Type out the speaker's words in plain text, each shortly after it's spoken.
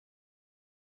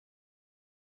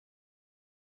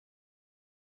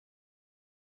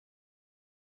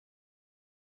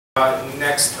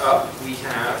Next up, we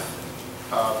have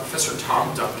Professor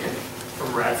Tom Duncan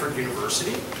from Radford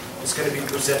University. He's going to be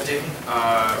presenting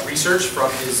research from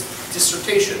his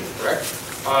dissertation, correct?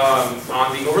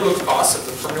 On the overlooked costs of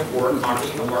the permanent war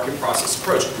economy and market process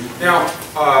approach. Now,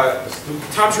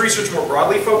 Tom's research more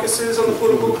broadly focuses on the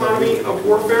political economy of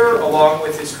warfare, along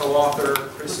with his co-author,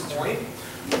 Chris Coyne,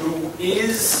 who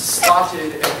is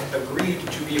slotted and agreed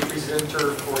to be a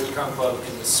presenter for Econ Club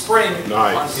in the spring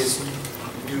on his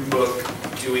new book,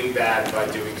 Doing Bad by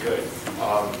Doing Good.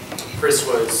 Chris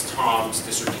was Tom's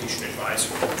dissertation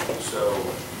advisor, so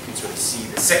you can sort of see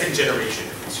the second generation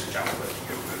of research output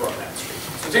from that stream.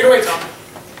 So take it away, Tom.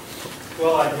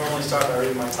 Well, I normally start by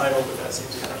reading my title, but that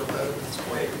seems kind of repetitive at this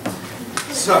point.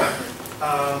 So,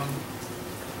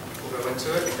 we'll go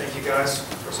into it. Thank you guys,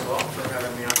 first of all, for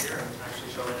having me out here and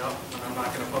actually showing up. I'm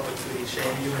not going to publicly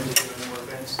shame you into doing more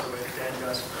events the way Dan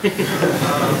does.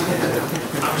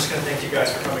 I'm just going to thank you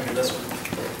guys for coming to this one.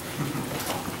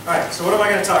 Alright, so what am I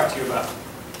going to talk to you about?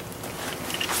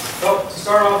 Well, to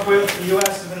start off with, the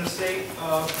U.S. has been in a state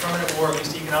of permanent war, at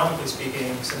least economically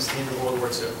speaking, since the end of World War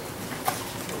II.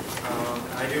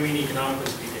 I do mean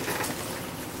economically speaking.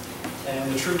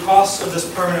 And the true costs of this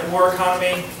permanent war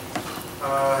economy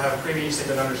have previously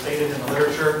been understated in the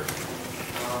literature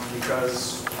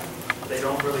because they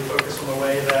don't really focus on the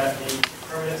way that the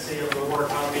permanency of the war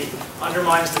economy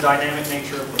undermines the dynamic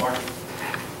nature of the market.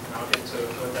 And I'll get to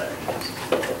what that means.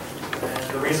 And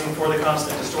the reason for the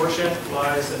constant distortion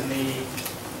lies in the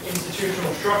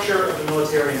institutional structure of the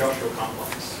military-industrial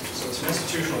complex. So it's an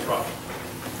institutional problem.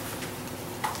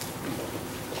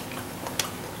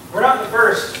 We're not the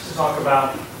first to talk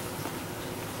about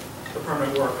the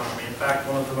permanent war economy. In fact,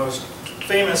 one of the most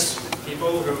famous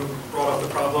people who brought up the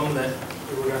problem that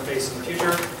we were going to face in the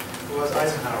future was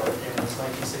Eisenhower in his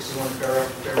 1961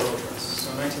 farewell address.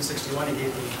 So in 1961, he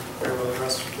gave the farewell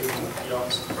address to the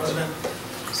office of the president.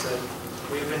 He said,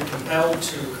 "We've been compelled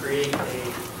to create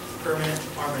a permanent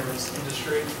armaments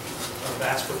industry of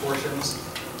vast proportions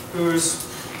whose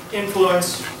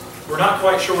influence we're not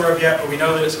quite sure of yet, but we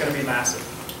know that it's going to be massive."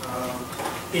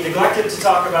 He neglected to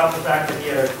talk about the fact that he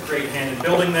had a great hand in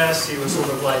building this. He was sort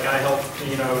of like, I helped,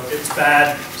 you know, it's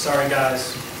bad, sorry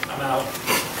guys, I'm out.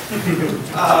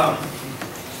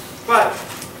 But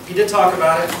he did talk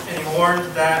about it, and he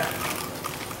warned that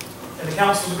in the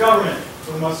councils of government,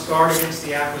 we must guard against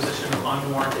the acquisition of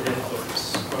unwarranted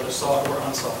influence, whether sought or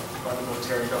unsought, by the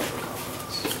military-industrial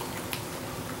complex.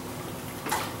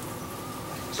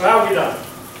 So how have we done?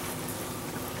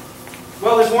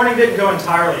 Well, his warning didn't go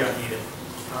entirely unheeded.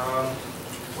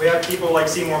 We have people like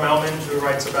Seymour Melman, who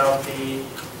writes about the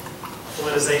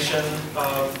politicization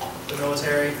of the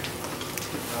military.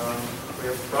 We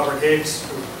have Robert Higgs,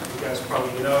 who you guys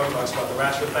probably know, talks about the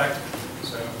Ratchet effect.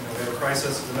 So, you know, we have a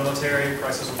crisis of the military,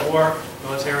 crisis of war,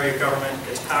 military government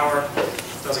gets power,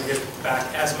 doesn't get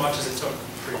back as much as it took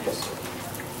previously.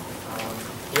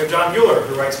 We have John Buehler,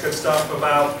 who writes good stuff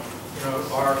about, you know,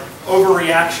 our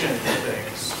overreaction to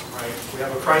things. Right? We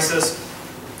have a crisis,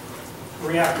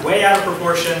 react way out of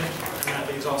proportion, and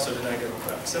that leads also to negative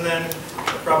effects. And then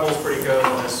Preble's pretty good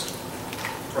on this,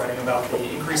 writing about the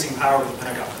increasing power of the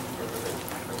Pentagon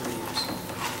over the years.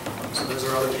 So those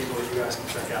are other people that you guys can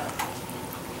check out.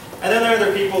 And then there are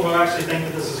other people who actually think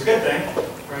that this is a good thing,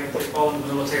 right? They fall into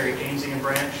the military Keynesian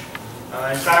branch.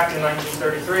 In fact, in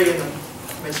 1933, in the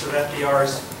midst of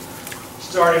FDR's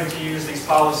starting to use these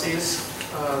policies,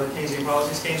 the Keynesian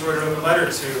policies, Keynes wrote an open letter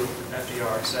to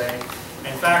FDR saying,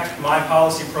 in fact, my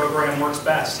policy program works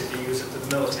best if you use it to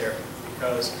the military,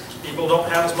 because people don't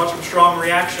have as much of a strong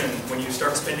reaction when you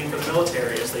start spending for the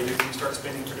military as they do when you start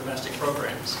spending for domestic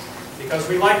programs. Because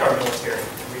we like our military,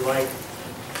 and we like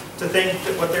to think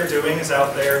that what they're doing is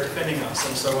out there defending us.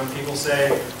 And so when people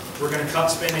say, we're going to cut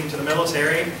spending to the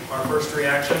military, our first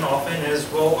reaction often is,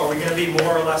 well, are we going to be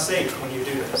more or less safe when you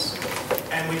do this?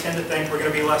 And we tend to think we're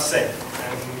going to be less safe.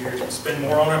 And when you spend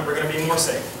more on it, we're going to be more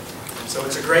safe. And so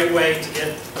it's a great way to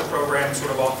get the program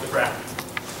sort of off the ground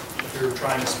if you're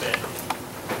trying to spend.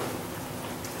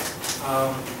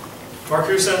 Mark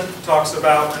Huson talks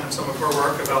about, and some of her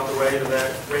work, about the way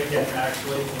that Reagan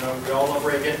actually, you know, we all love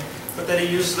Reagan, but that he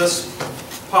used this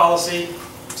policy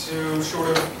to sort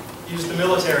of use the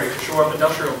military to shore up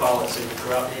industrial policy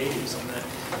throughout the 80s, and that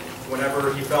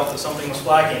whenever he felt that something was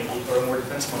flagging, he'd throw more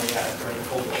defense money at it during the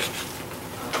Cold War.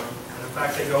 And in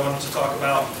fact, they go on to talk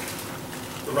about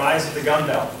the rise of the gun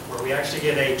belt, where we actually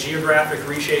get a geographic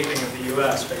reshaping of the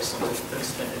U.S. based on the defense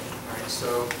spending. Right?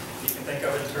 So you can think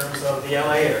of it in terms of the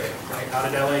LA area. Right? How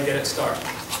did LA get its start?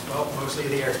 Well, mostly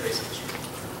the airspace industry,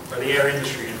 or the air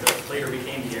industry, that later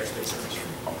became the airspace industry.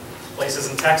 Places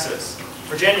in Texas,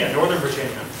 Virginia, Northern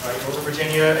Virginia. Right? Northern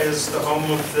Virginia is the home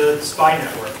of the spy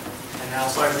network and now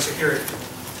cybersecurity.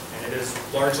 And it is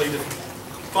largely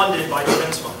funded by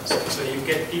defense funds. So you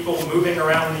get people moving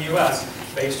around in the U.S.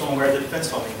 based on where the defense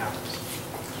funding happens.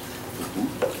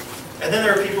 And then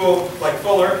there are people like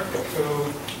Fuller,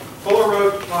 who Fuller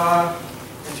wrote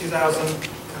in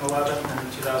 2011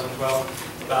 and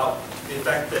 2012 about the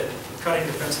effect that cutting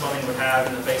defense funding would have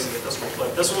in the face of the fiscal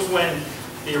cliff. This was when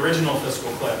the original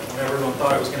fiscal cliff, when everyone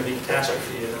thought it was going to be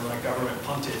catastrophe, and then the government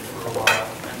punted for a while,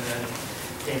 and then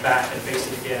came back and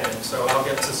faced it again. So I'll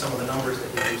get to some of the numbers that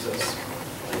he uses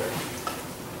later.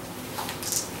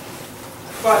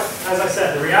 But, as I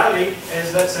said, the reality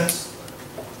is that since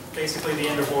basically the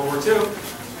end of World War II,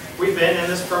 we've been in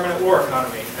this permanent war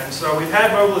economy. And so we've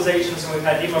had mobilizations and we've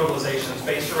had demobilizations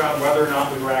based around whether or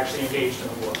not we were actually engaged in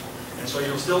the war. And so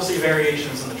you'll still see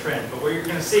variations in the trend. But what you're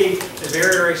going to see is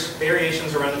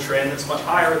variations around the trend that's much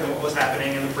higher than what was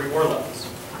happening in the pre-war levels,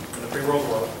 in the pre-World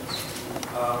War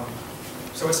levels.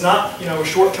 So it's not, a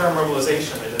short-term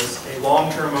mobilization. It is a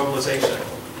long-term mobilization.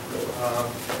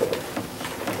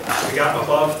 We got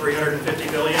above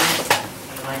 $350 billion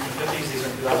in the 1950s. These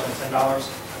are 2010 dollars.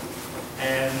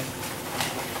 And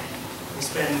we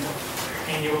spend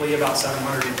annually about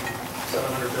 $700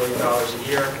 billion a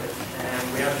year.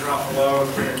 And we haven't dropped below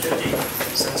 350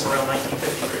 since around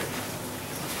 1953.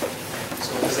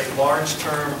 So it is a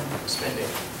large-term spending.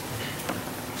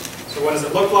 So what does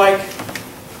it look like?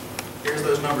 Here's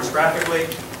those numbers graphically.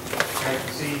 You can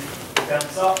see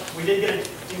that's up. We did get a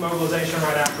demobilization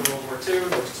right after World War II.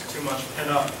 There was too much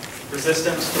pent-up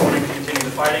resistance to wanting to continue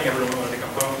the fighting. Everyone wanted to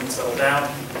come home and settle down.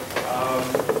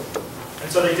 And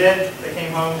so they did. They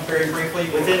came home very briefly.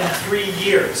 Within 3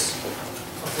 years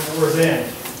of the war's end,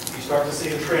 you start to see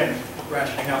the trend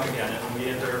ratcheting up again. And we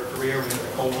enter Korea, we enter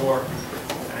the Cold War,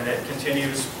 and it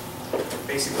continues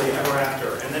basically ever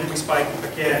after. And then we spike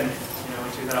again,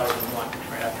 in 2001,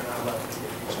 right after 9/11.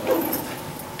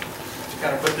 To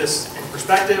kind of put this in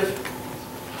perspective,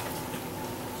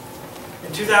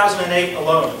 in 2008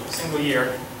 alone, a single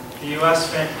year, the U.S.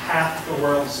 spent half the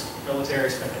world's military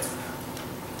spending.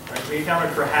 Right? We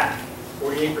accounted for half,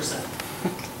 48%.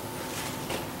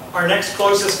 Our next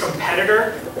closest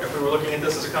competitor, if we were looking at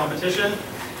this as a competition,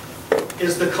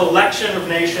 is the collection of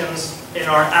nations in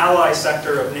our ally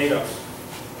sector of NATO.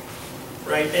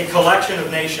 Right? A collection of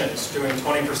nations doing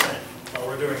 20%, while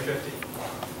we're doing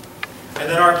 50%. And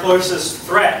then our closest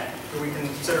threat, who we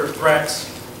consider threats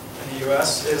in the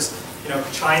U.S., is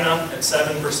China at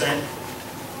 7%,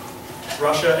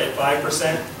 Russia at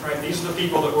 5%. Right? These are the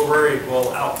people that we're worried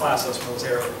will outclass us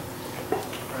militarily.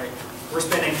 Right? We're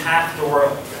spending half the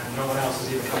world, and no one else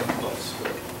is even coming close.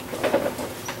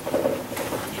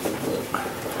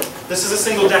 This is a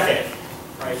single decade,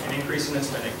 right? An increase in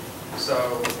spending.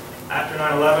 So after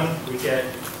 9/11,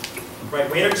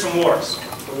 we entered some wars.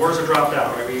 The wars are dropped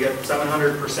out, right? We get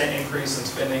 700% increase in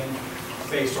spending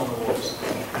based on the wars.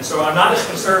 And so I'm not as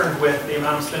concerned with the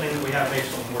amount of spending that we have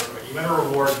based on war. Right? You enter a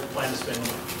war, you plan to spend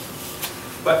more.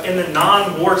 But in the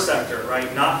non-war sector,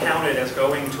 right, not counted as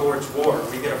going towards war,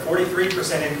 we get a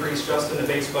 43% increase just in the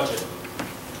base budget.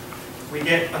 We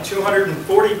get a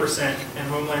 240% in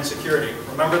Homeland Security.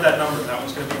 Remember that number. That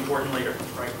one's going to be important later.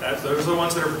 Right? Those are the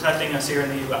ones that are protecting us here in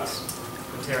the U.S.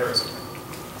 from terrorism.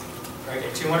 Right? A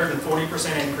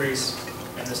 240% increase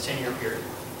in this 10-year period.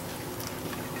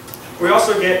 We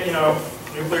also get,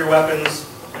 nuclear weapons,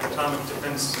 atomic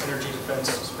defense, energy defense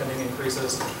spending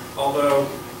increases. Although,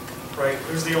 right,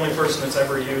 who's the only person that's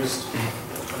ever used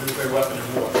a nuclear weapon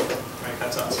in war? Right?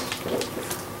 That's us.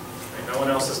 Right? No one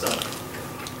else has done it.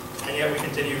 And yet we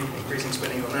continue increasing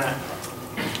spending on that,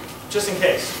 just in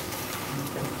case.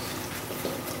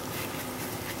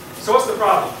 So what's the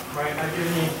problem, right? I've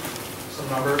given you some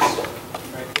numbers,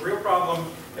 right? The real problem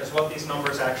is what these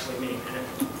numbers actually mean. And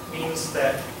it means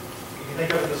that, you can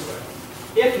think of it this way.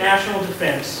 If national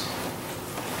defense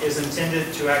is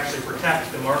intended to actually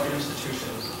protect the market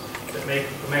institutions that make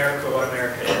America what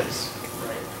America is,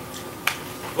 right?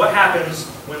 What happens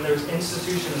when those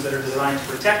institutions that are designed to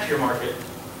protect your market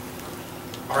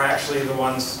are actually the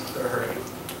ones that are hurting you?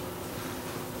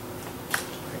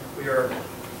 We are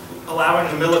allowing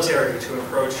the military to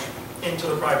encroach into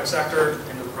the private sector,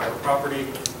 into the private property,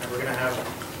 and we're going to have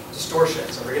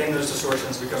distortions. And we're getting those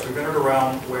distortions because we've entered a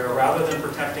realm where rather than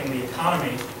protecting the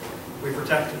economy, we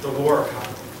protected the war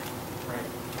economy. Right?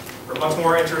 We're much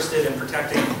more interested in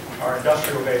protecting our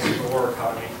industrial base of the war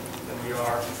economy than we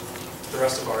are the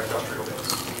rest of our industrial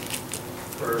base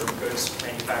for goods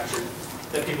manufactured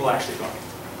that people actually buy.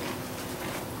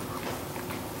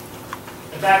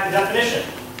 In fact, the definition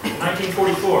In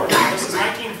 1944. This is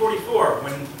 1944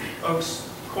 when Oakes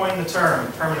coined the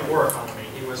term permanent war economy.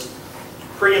 He was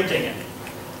preempting it.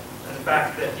 And the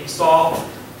fact that he saw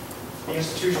the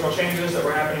institutional changes that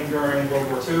were happening during World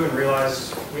War II and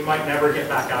realized we might never get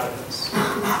back out of this.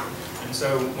 And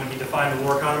so when he defined the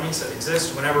war economy, he said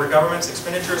exists whenever a government's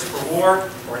expenditures for war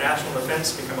or national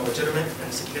defense become a legitimate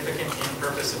and significant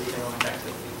in-purpose of economic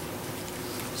activity.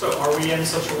 So are we in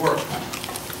such a world?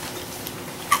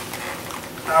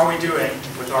 How are we doing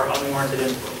with our unwarranted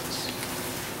influence?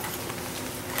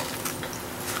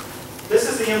 This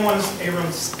is the M1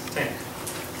 Abrams tank.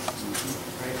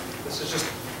 Right? This is just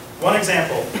one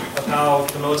example of how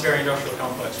the military-industrial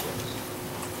complex works.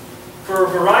 For a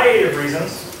variety of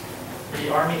reasons,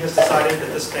 the Army has decided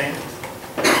that this tank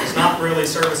is not really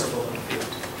serviceable in the field.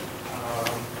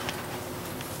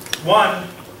 One,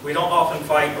 we don't often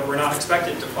fight, or we're not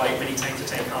expected to fight, many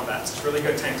tank-to-tank combats. It's really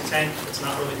good tank-to-tank. It's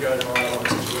not really good in a lot of other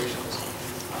situations.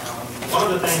 One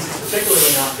of the things it's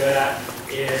particularly not good at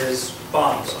is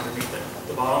bombs underneath it.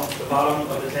 The bottom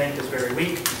of the tank is very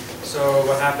weak. So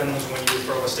what happens when you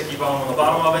throw a sticky bomb on the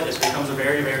bottom of it is it becomes a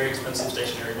very, very expensive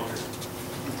stationary bunker.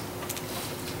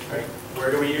 Right? Where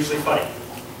do we usually fight?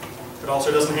 It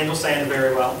also doesn't handle sand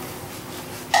very well.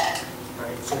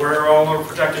 Right? So where are all our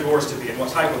protected wars to be, and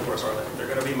what type of wars are they? They're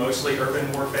going to be mostly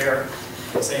urban warfare,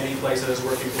 sandy places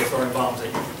where people are throwing bombs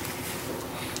at you.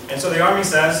 And so the Army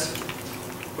says,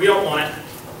 we don't want it.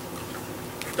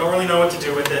 Don't really know what to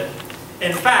do with it.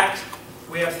 In fact,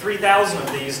 we have 3,000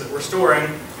 of these that we're storing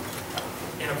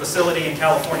in a facility in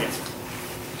California.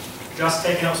 Just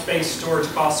taking up space, storage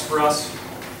costs for us.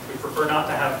 We prefer not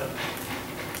to have them.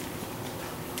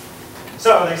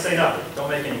 So they say no, don't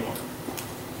make any more.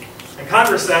 And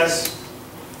Congress says,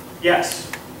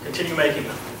 yes, continue making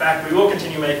them. In fact, we will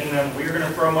continue making them. We're going to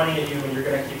throw money at you and you're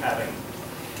going to keep having them.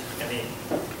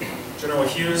 And General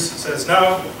Hughes says,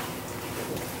 no,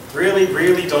 really,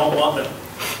 really don't want them.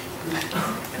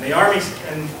 And the Army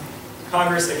and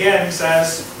Congress again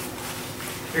says,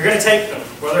 you're going to take them,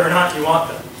 whether or not you want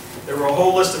them. There were a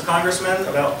whole list of congressmen,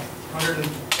 about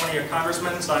 120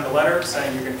 congressmen signed a letter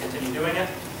saying you're going to continue doing it.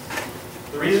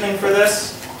 The reasoning for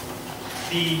this,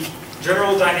 the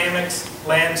General Dynamics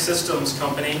Land Systems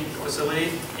Company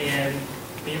facility in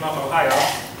Lima, Ohio,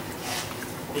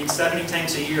 needs 70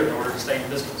 tanks a year in order to stay in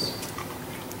business.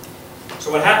 So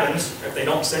what happens if they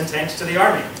don't send tanks to the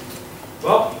Army?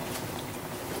 Well,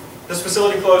 this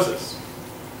facility closes.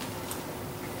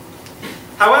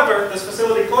 Towever, this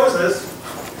facility closes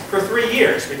for 3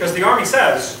 years because the Army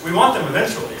says we want them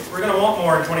eventually. We're going to want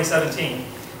more in 2017.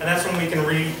 And that's when we can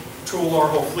retool our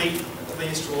whole fleet. At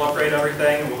least we'll upgrade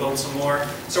everything and we'll build some more.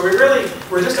 So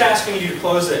we're just asking you to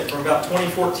close it from about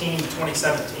 2014 to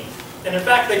 2017. And in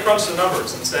fact, they crunched the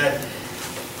numbers and said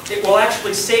it will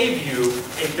actually save you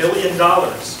 $1 billion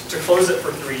to close it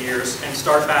for 3 years and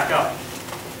start back up.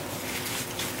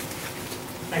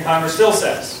 And Congress still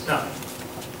says, no,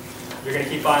 you're going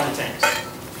to keep buying the tanks.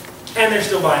 And they're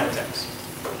still buying the tanks.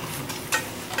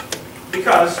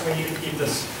 Because we need to keep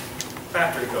this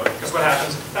factory going. Because what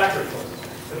happens if the factory closes?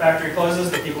 The factory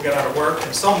closes, the people get out of work,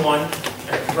 and someone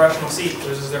at a congressional seat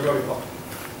loses their voting power.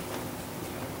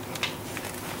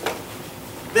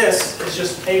 This is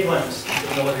just a glimpse into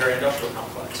the military-industrial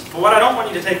complex. But what I don't want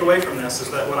you to take away from this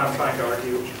is that what I'm trying to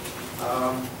argue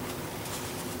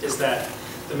is that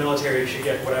the military should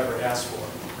get whatever it asks for.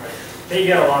 Right? They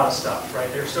get a lot of stuff.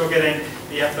 Right? They're still getting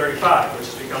the F-35, which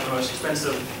has become the most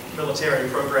expensive military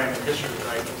program in history.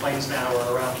 Right? The planes now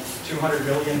are around $200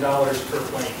 million per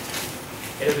plane.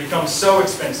 It has become so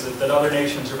expensive that other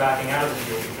nations are backing out of the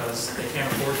deal because they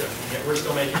can't afford it. And yet we're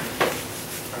still making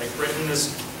it. Right? Britain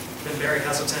has been very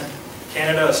hesitant.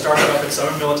 Canada has started up its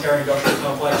own military-industrial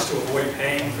complex to avoid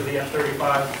paying for the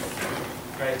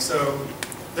F-35. Right? So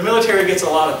the military gets a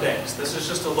lot of things. This is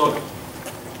just a look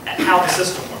at how the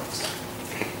system works.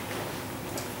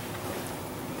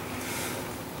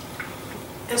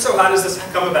 And so how does this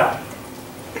come about?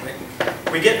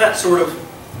 Right? We get that sort of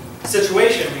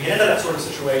situation, we get into that sort of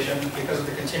situation because of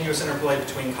the continuous interplay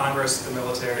between Congress, the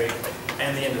military,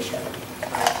 and the industry.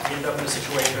 Right? We end up in a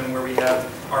situation where we have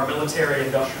our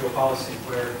military-industrial policy,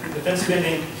 where defense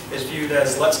spending is viewed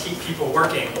as let's keep people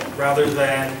working rather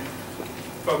than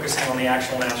focusing on the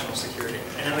actual national security.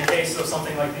 And in the case of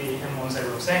something like the M1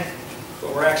 Abrams tank,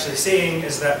 what we're actually seeing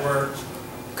is that we're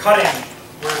cutting,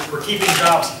 we're keeping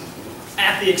jobs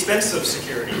at the expense of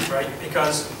security, right?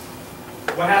 Because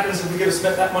what happens if we could have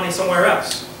spent that money somewhere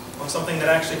else on something that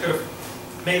actually could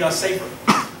have made us safer?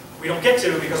 We don't get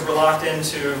to because we're locked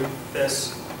into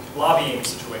this lobbying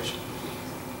situation.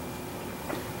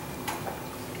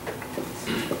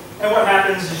 And what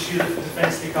happens is the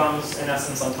defense becomes, in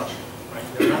essence, untouchable. Right?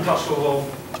 You have an untouchable,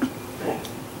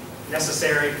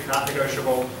 necessary, not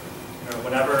negotiable.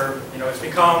 Whenever it's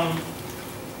become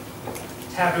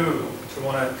taboo to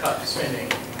want to cut spending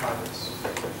in Congress,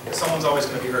 because someone's always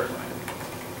going to be hurt by it.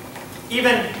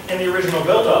 Even in the original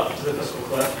build-up to the fiscal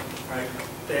cliff, right?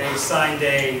 They signed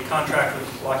a contract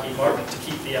with Lockheed Martin to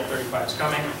keep the F-35s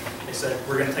coming. They said,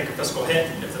 we're going to take a fiscal hit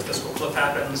if the fiscal cliff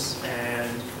happens, and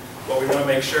what we want to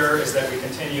make sure is that we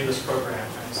continue this program.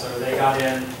 And so they got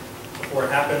in before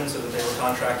it happened so that they were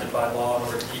contracted by law in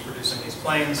order to keep producing these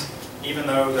planes, even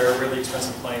though they're really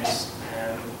expensive planes.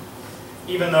 And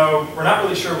even though we're not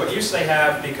really sure what use they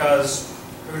have, because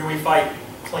who do we fight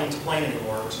plane to plane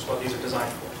anymore, which is what these are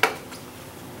designed for.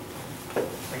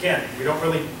 Again, we don't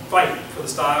really fight for the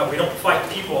style. We don't fight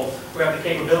people who have the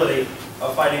capability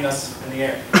of fighting us in the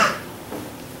air.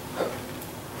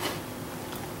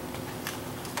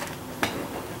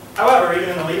 However, even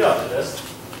in the lead up to this,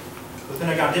 the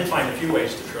Pentagon did find a few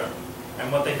ways to trim.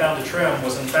 And what they found to trim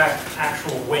was, in fact,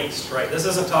 actual waste, right? This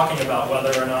isn't talking about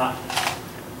whether or not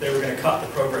they were going to cut the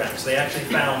programs. They actually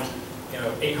found,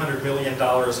 $800 million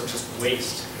of just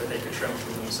waste that they could trim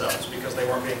for themselves because they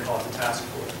weren't being called to task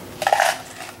for it.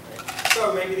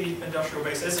 So maybe the industrial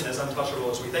base isn't as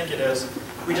untouchable as we think it is.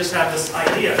 We just have this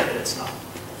idea that it's not.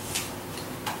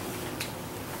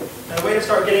 And the way to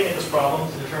start getting at this problem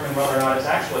to determine whether or not it's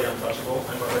actually untouchable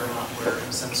and whether or not we're, in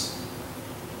a sense,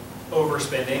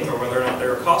 overspending or whether or not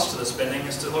there are costs to the spending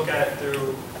is to look at it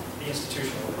through the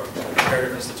institutional approach, the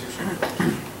comparative institutional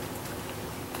approach.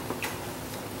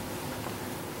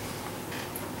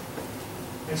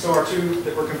 And so our two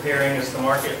that we're comparing is the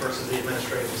market versus the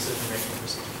administrative decision-making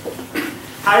procedure.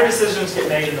 How do decisions get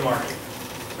made in the market?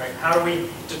 Right? How do we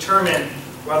determine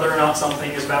whether or not something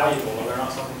is valuable, whether or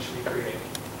not something should be created?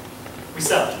 We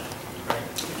sell it. Right?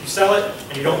 If you sell it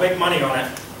and you don't make money on it,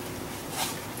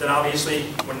 then obviously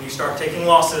when you start taking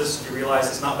losses, you realize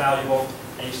it's not valuable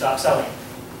and you stop selling it.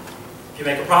 If you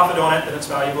make a profit on it, then it's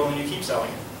valuable and you keep selling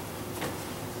it.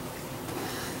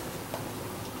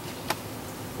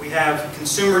 We have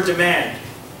consumer demand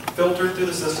filtered through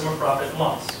the system of profit and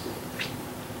loss.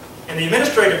 In the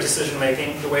administrative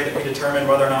decision-making, the way that we determine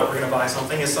whether or not we're going to buy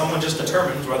something is someone just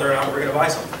determines whether or not we're going to buy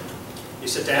something. You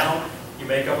sit down, you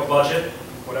make up a budget,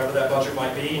 whatever that budget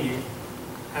might be, and you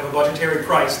have a budgetary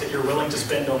price that you're willing to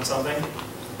spend on something,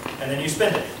 and then you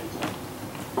spend it.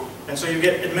 And so you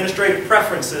get administrative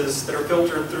preferences that are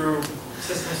filtered through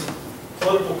systems of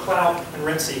political clout and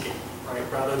rent-seeking, right,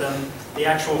 rather than the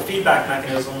actual feedback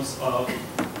mechanisms of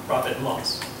profit and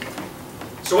loss.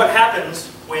 So what happens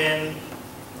when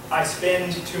I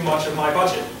spend too much of my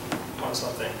budget on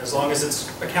something, as long as it's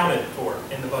accounted for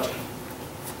in the budget?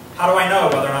 How do I know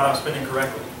whether or not I'm spending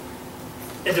correctly?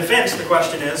 In defense, the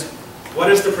question is,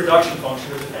 what is the production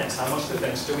function of defense? How much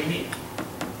defense do we need?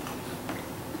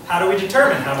 How do we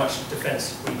determine how much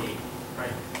defense we need?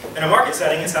 Right? In a market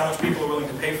setting, it's how much people are willing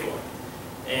to pay for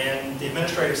it. In the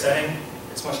administrative setting,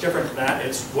 it's much different than that.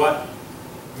 It's what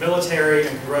military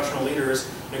and congressional leaders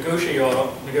negotiate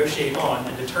on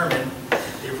and determine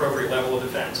the appropriate level of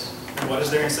defense. And what is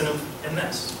their incentive in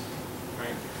this?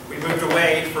 Right? We moved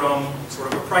away from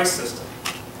sort of a price system.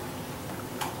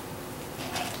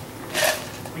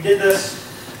 We did this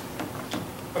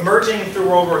emerging through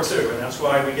World War II, and that's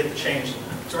why we get the change.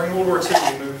 During World War II,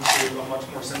 we moved to a much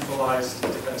more centralized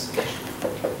defense initiative.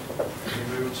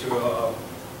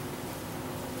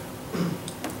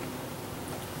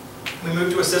 We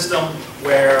moved to a system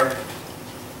where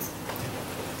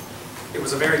it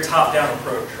was a very top-down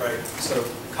approach, right? So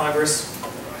Congress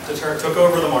took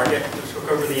over the market,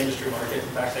 took over the industry market. In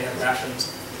fact, they had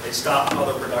rations. They stopped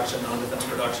other production, non-defense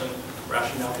production,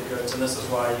 rationing out the goods, and this is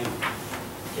why you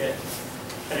get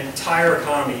an entire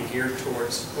economy geared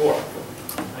towards war.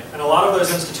 Right? And a lot of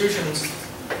those institutions,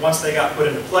 once they got put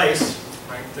into place,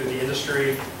 right, through the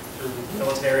industry, through the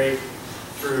military,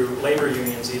 through labor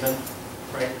unions even,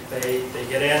 right, they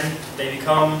get in, they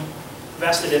become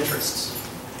vested interests.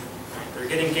 Right? They're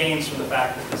getting gains from the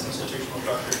fact that this institutional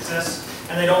structure exists,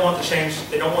 and they don't want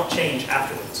change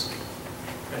afterwards.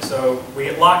 And so we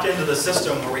get locked into the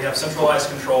system where we have centralized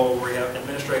control, where we have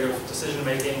administrative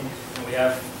decision-making, and we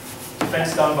have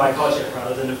defense done by budget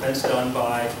rather than defense done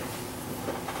by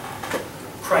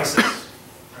crisis.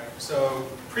 Right? So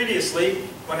previously,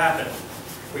 what happened?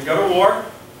 We'd go to war,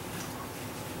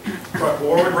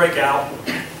 war would break out,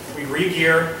 we'd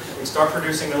re-gear, we'd start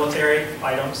producing military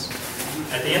items.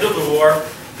 At the end of the war,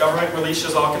 government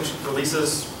releases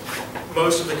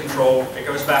most of the control. It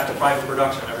goes back to private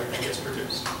production. Everything gets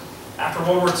produced. After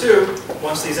World War II,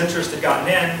 once these interests had gotten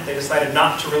in, they decided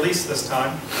not to release this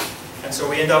time. And And so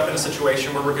we end up in a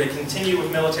situation where we're going to continue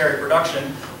with military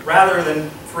production rather than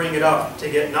freeing it up to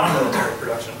get non-military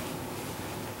production.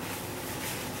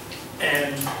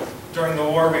 And during the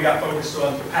war, we got focused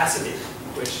on capacity,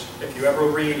 which, if you ever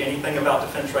read anything about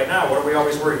defense right now, what are we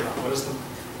always worried about? What is the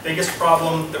biggest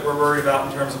problem that we're worried about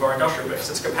in terms of our industrial base?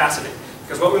 It's capacity.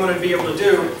 Because what we want to be able to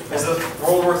do is if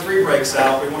World War III breaks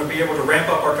out, we want to be able to ramp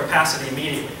up our capacity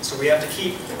immediately. So we have to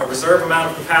keep a reserve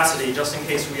amount of capacity just in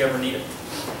case we ever need it.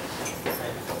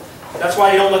 That's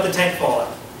why you don't let the tank fall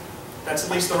out. That's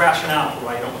at least the rationale for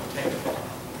why you don't let the tank fall out.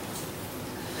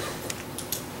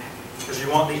 Because you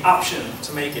want the option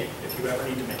to make it if you ever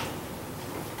need to make it.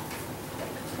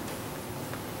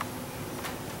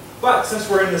 But since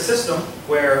we're in the system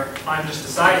where I'm just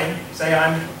deciding, say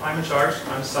I'm in charge,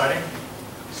 I'm deciding,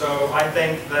 so I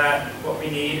think that what we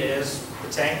need is the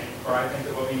tank, or I think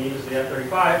that what we need is the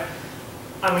F-35,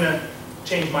 I'm going to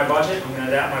change my budget, I'm going to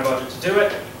adapt my budget to do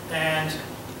it, and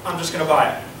I'm just going to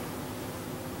buy it.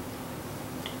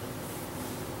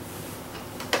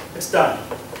 It's done.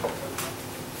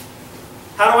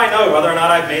 How do I know whether or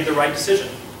not I've made the right decision?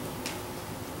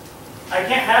 I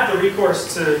can't have the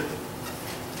recourse to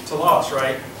laws,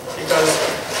 right? Because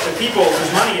the people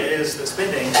whose money it is that's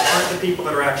spending aren't the people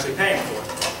that are actually paying for it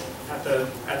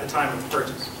at the time of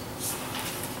purchase.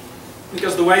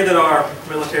 Because the way that our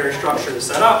military structure is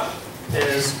set up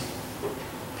is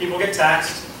people get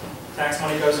taxed, tax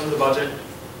money goes into the budget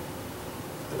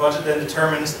then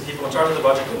determines, the people in charge of the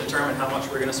budget can determine how much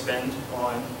we're going to spend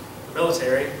on the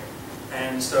military.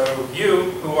 And so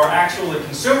you, who are actually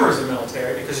consumers of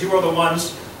military, because you are the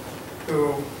ones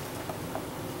who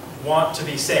want to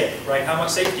be safe, right? How much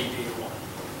safety do you want?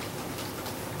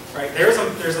 Right? There's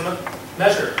a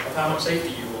measure of how much safety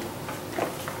you want.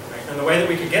 Right? And the way that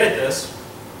we could get at this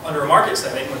under a market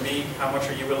setting would be how much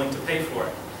are you willing to pay for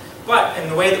it. But in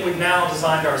the way that we've now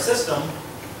designed our system,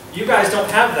 you guys don't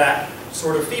have that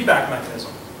sort of feedback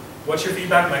mechanism. What's your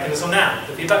feedback mechanism now?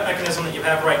 The feedback mechanism that you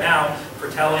have right now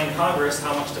for telling Congress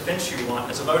how much defense you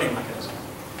want is a voting mechanism.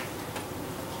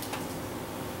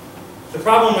 The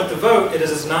problem with the vote is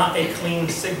it's not a clean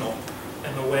signal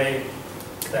in the way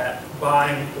that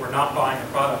buying or not buying a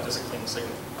product is a clean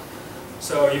signal.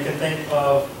 So you can think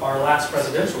of our last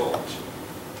presidential election.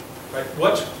 Right?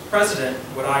 Which president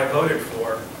would I have voted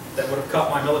for that would have cut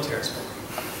my military spending?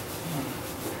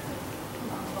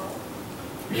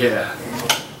 Yeah.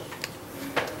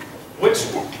 Which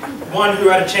one who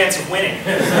had a chance of winning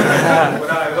would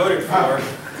I have voted for?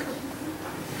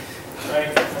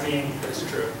 Right? I mean, it's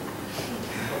true.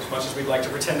 As much as we'd like to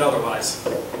pretend otherwise.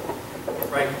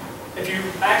 Right? If you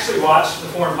actually watch the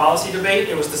foreign policy debate,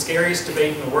 it was the scariest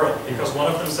debate in the world because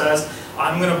one of them says,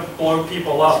 I'm going to blow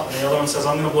people up, and the other one says,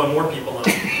 I'm going to blow more people up.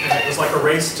 And it was like a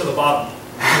race to the bottom.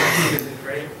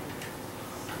 Right?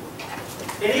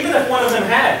 And even if one of them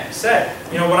had said,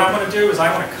 you know, what I want to do is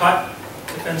I want to cut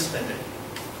defense spending.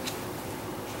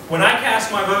 When I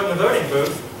cast my vote in the voting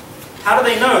booth, how do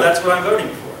they know that's what I'm voting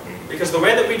for? Because the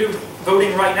way that we do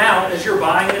voting right now is you're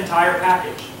buying an entire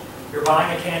package. You're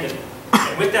buying a candidate.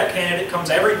 And with that candidate comes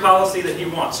every policy that he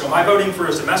wants. So am I voting for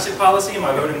his domestic policy? Am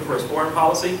I voting for his foreign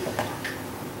policy?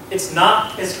 It's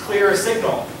not as clear a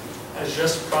signal as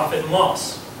just profit and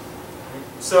loss.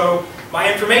 So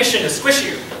my information is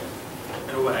squishier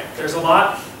in a way. There's a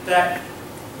lot that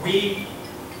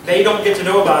they don't get to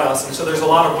know about us, and so there's a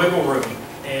lot of wiggle room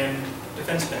in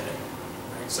defense spending.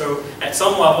 Right? So at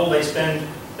some level, they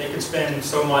could spend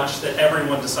so much that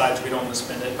everyone decides we don't want to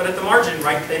spend it. But at the margin,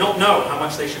 right, they don't know how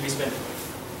much they should be spending.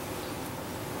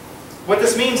 What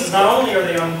this means is not only are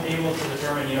they unable to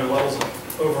determine, you know, levels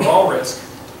of overall risk,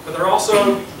 but they're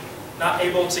also not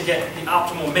able to get the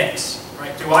optimal mix.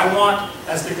 Right? Do I want,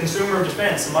 as the consumer of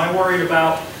defense, am I worried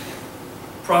about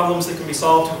problems that can be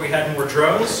solved if we had more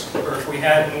drones, or if we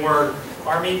had more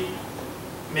army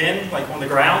men, like on the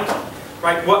ground?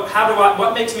 Right?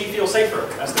 What makes me feel safer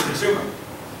as the consumer?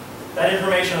 That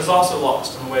information is also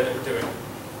lost in the way that we're doing it.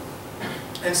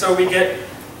 And so we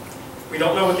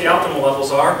don't know what the optimal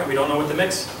levels are, and we don't know what the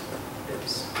mix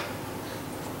is.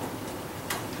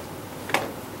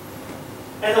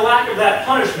 And the lack of that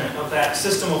punishment, of that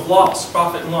system of loss,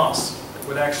 profit and loss, that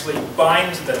would actually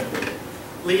bind to them,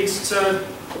 leads to,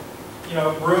 you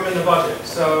know, room in the budget.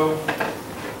 So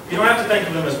you don't have to think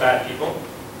of them as bad people,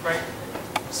 right?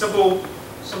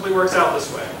 Simply works out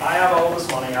this way. I have all this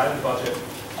money out of the budget,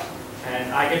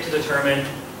 and I get to determine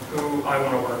who I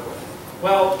want to work with.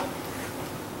 Well,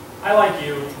 I like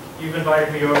you. You've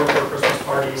invited me over for Christmas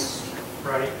parties,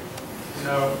 right? You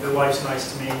know, your wife's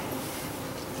nice to me.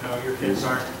 You know, your kids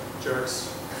aren't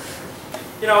jerks.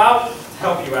 You know, I'll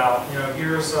help you out. You know,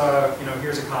 here's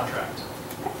a contract.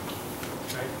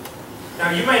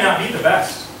 Now, you may not be the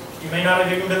best. You may not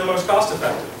have even been the most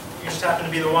cost-effective. You just happen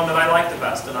to be the one that I like the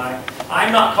best, and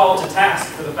I'm not called to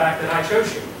task for the fact that I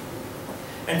chose you.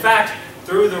 In fact,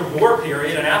 through the war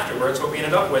period and afterwards, what we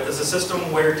ended up with is a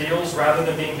system where deals, rather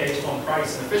than being based on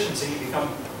price and efficiency, become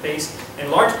based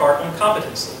in large part on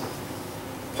competency.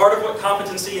 Part of what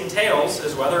competency entails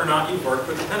is whether or not you've worked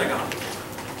with the Pentagon.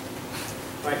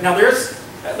 Right? Now, there's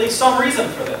at least some reason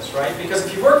for this, right? Because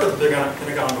if you've worked with the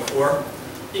Pentagon before,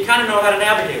 you kind of know how to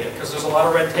navigate it, because there's a lot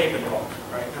of red tape involved,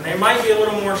 right? And they might be a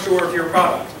little more sure of your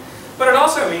product. But it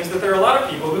also means that there are a lot of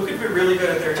people who could be really good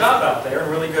at their job out there,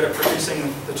 and really good at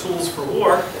producing the tools for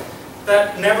war,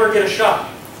 that never get a shot,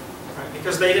 right?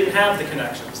 Because they didn't have the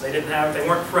connections. They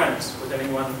weren't friends with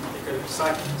anyone they could have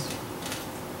decided this.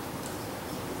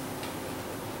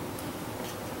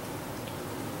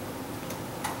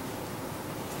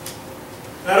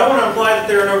 And I don't want to imply that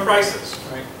there are no prices,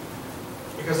 right?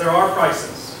 Because there are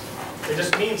prices. They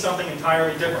just mean something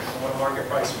entirely different from what a market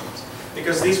price means.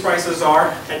 Because these prices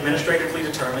are administratively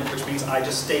determined, which means I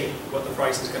just state what the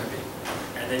price is going to be.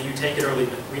 And then you take it or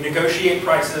leave it. We negotiate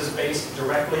prices based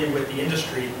directly with the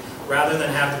industry rather than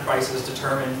have the prices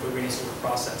determined through any sort of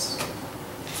process,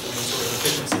 through any sort of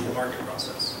efficiency of the market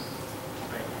process.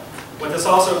 Right? What this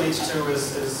also leads to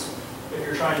is if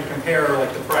you're trying to compare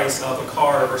like the price of a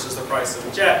car versus the price of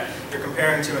a jet, you're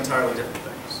comparing two entirely different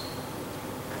things.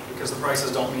 Because the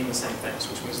prices don't mean the same things,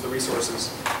 which means the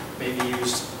resources may be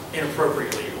used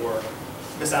inappropriately or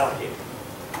misallocated.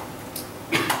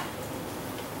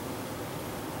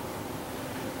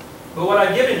 But what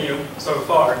I've given you so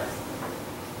far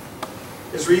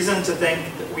is reason to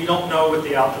think that we don't know what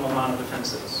the optimal amount of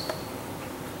defense is.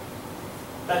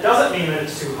 That doesn't mean that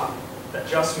it's too high. That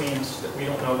just means that we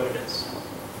don't know what it is.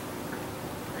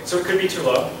 Right? So it could be too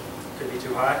low, it could be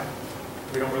too high.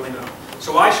 We don't really know.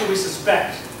 So why should we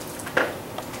suspect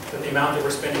that the amount that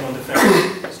we're spending on defense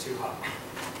is too high?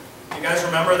 You guys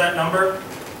remember that number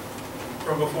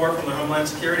from before, from the Homeland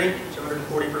Security?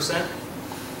 240%?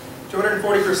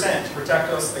 240% to protect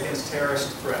us against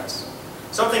terrorist threats.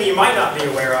 Something you might not be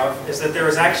aware of is that there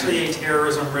is actually a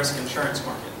terrorism risk insurance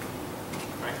market.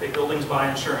 Right? Big buildings buy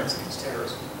insurance against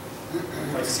terrorism.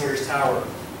 Like Sears Tower,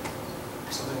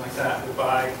 or something like that, will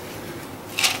buy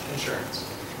insurance.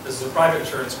 This is a private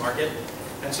insurance market,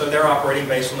 and so they're operating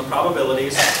based on the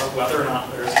probabilities of whether or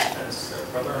not there's an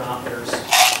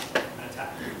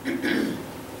attack.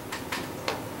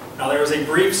 Now there was a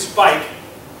brief spike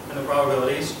in the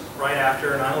probabilities right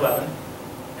after 9/11,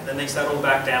 and then they settled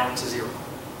back down to zero,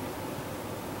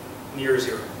 near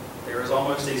zero. There is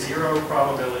almost a zero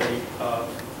probability of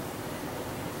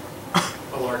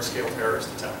a large-scale terrorist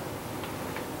attack.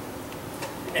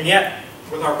 And yet,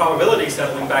 with our probability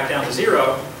settling back down to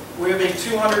zero, we have a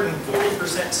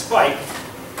 240% spike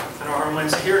in our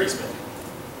Homeland Security spending.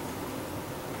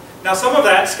 Now, some of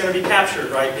that's going to be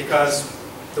captured, right? Because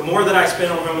the more that I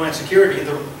spend on Homeland Security,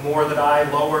 the more that I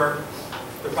lower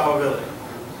the probability.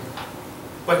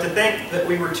 But to think that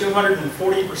we were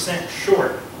 240%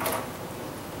 short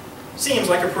seems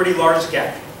like a pretty large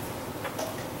gap.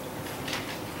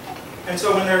 And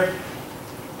so when they're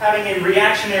having a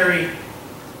reactionary,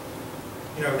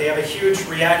 they have a huge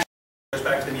reaction, goes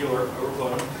back to the Mueller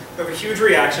overflow, they have a huge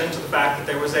reaction to the fact that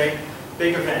there was a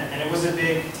big event, and it was a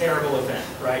big, terrible event,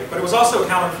 right? But it was also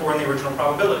accounted for in the original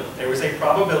probability. There was a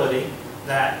probability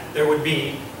that there would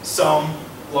be some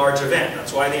large event.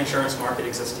 That's why the insurance market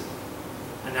existed.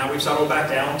 And now we've settled back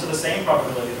down to the same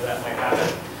probability that that might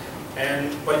happen.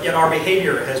 But yet our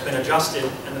behavior has been adjusted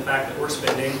in the fact that we're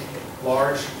spending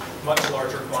much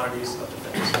larger quantities of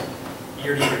defense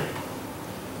year to year.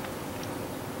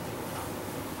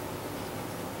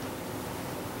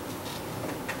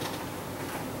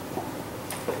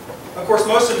 Of course,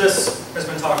 most of this has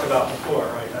been talked about before,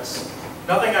 right?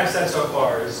 Nothing I've said so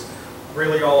far is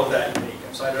really all of that unique.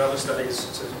 I've cited other studies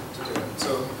to do it.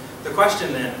 So the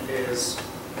question then is,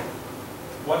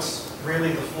 what's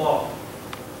really the flaw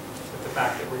with the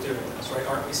fact that we're doing this, right?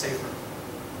 Aren't we safer?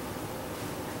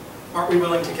 Aren't we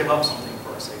willing to give up something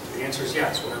for our safety? The answer is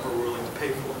yes, whatever we're willing to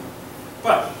pay for.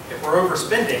 But if we're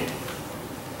overspending,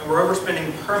 and we're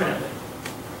overspending permanently,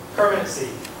 permanency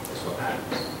is what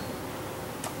matters.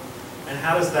 And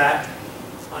how does that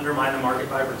undermine the market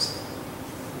vibrancy?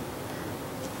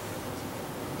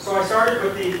 So I started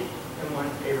with the M1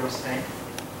 Abrams tank.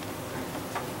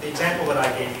 The example that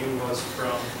I gave you was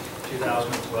from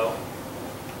 2012.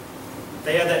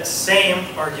 They had that same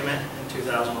argument in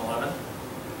 2011.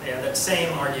 They had that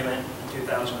same argument in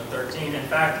 2013. In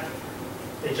fact,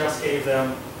 they just gave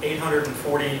them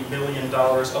 $840 million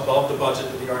above the budget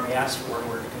that the Army asked for in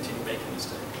order to continue making this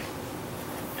tank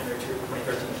in their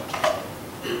 2013 budget.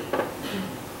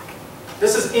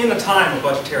 This is in a time of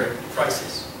budgetary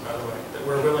crisis, by the way, that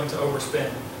we're willing to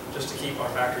overspend just to keep our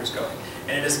factories going.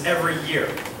 And it is every year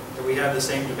that we have the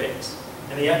same debates.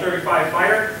 In the F-35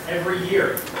 fighter, every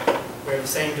year we have the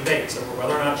same debates over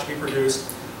whether or not it should be produced,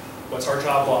 what's our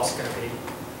job loss going to be.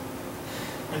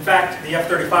 In fact, the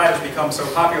F-35 has become so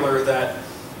popular that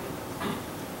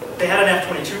they had an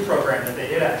F-22 program that they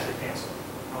did actually cancel.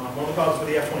 One of the problems with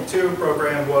the F-22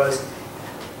 program was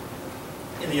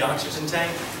in the oxygen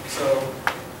tank, so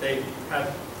they had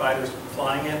fighters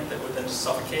flying it that would then just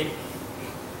suffocate.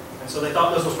 And so they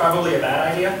thought this was probably a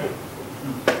bad idea.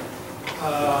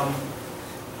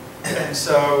 And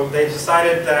so they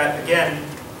decided that, again,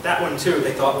 that one too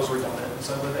they thought was redundant.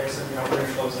 So they said, you know, we're going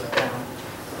to close it down.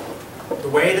 The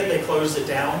way that they closed it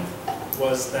down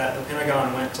was that the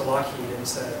Pentagon went to Lockheed and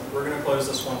said, we're going to close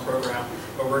this one program,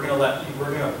 but we're going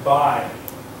to buy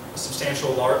a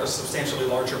substantially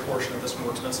larger portion of this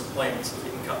more expensive plane so that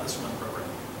we can cut this one program.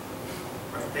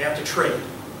 Right? They have to trade.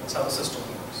 That's how the system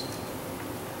works.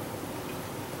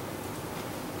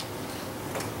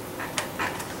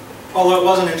 Although it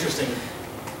was an interesting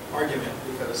argument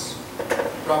because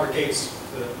Robert Gates,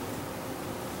 the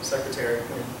secretary,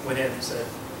 went in and said,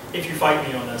 if you fight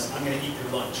me on this, I'm going to eat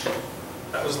your lunch.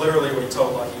 That was literally what he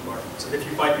told Lockheed Martin. He said, if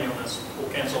you fight me on this, we'll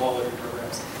cancel all of your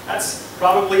programs. That's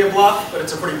probably a bluff, but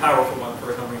it's a pretty powerful one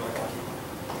for a company like Lockheed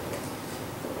Martin.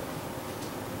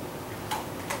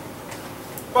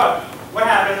 But what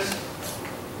happens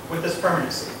with this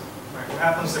permanency? Right, what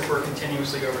happens if we're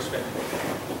continuously overspending?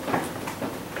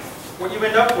 What you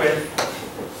end up with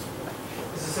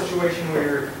is a situation where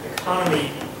your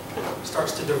economy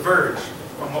starts to diverge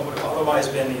from what would have otherwise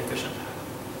been the efficient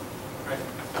path. Right?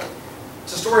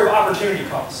 It's a story of opportunity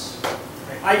costs.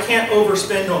 Right? I can't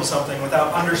overspend on something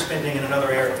without underspending in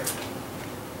another area.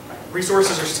 Right?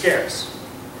 Resources are scarce,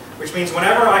 which means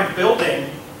whenever I'm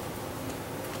building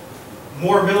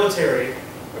more military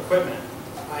equipment,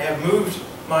 I have moved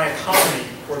my economy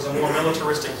towards a more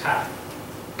militaristic path,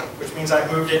 which means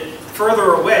I've moved it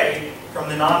further away from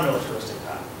the non-militaristic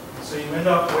path. So you end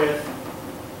up with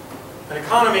an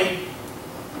economy.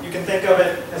 You can think of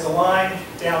it as a line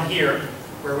down here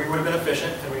where we would have been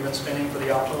efficient and we've been spending for the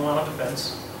optimal amount of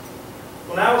defense.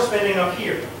 Well, now we're spending up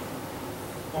here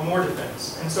on more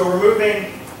defense. And so we're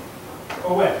moving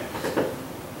away.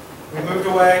 We moved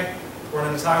away, we're on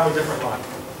an entirely different line.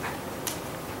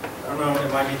 I don't know,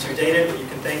 it might be too dated, but you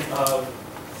can think of,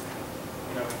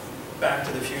 you know, Back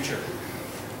to the Future,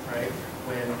 right?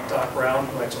 When Doc Brown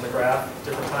writes on the graph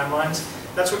different timelines.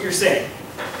 That's what you're seeing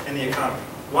in the economy.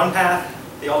 One path,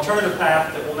 the alternative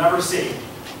path that we'll never see,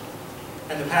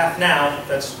 and the path now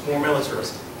that's more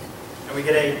militaristic. And we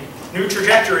get a new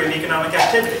trajectory of economic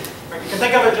activity. Right? You can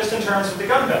think of it just in terms of the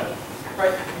gun belt.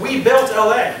 Right? We built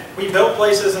LA. We built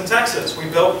places in Texas. We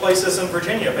built places in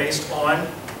Virginia based on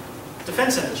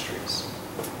defense industries.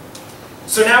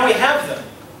 So now we have them.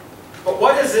 But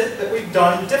what is it that we've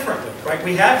done differently? Right?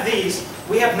 We have these.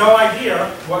 We have no idea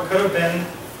what could have been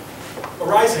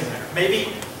arising there.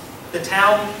 Maybe the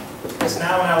town that's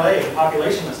now in LA, the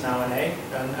population that's now in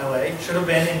LA, should have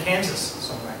been in Kansas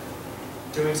somewhere,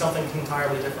 doing something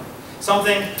entirely different.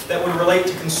 Something that would relate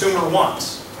to consumer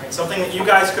wants, right? Something that you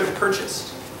guys could have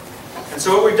purchased. And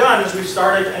so what we've done is we've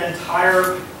started an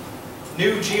entire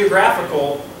new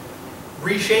geographical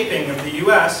reshaping of the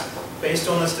US based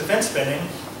on this defense spending.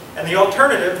 And the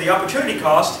alternative, the opportunity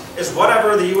cost, is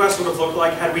whatever the US would have looked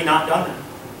like had we not done that.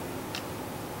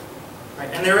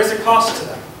 Right? And there is a cost to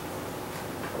that.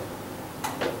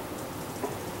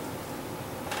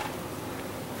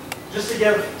 Just to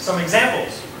give some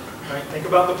examples, right? Think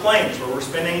about the planes, where we're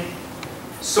spending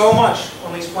so much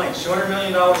on these planes, $200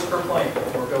 million per plane.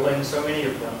 We're building so many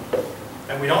of them,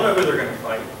 and we don't know who they're going to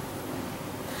fight.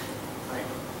 Right?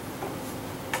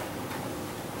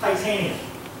 Titanium.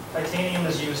 Titanium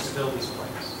is used to build these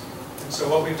planes. And so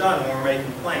what we've done when we're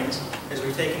making planes is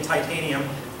we've taken titanium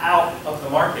out of the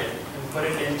market and put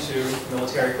it into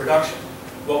military production.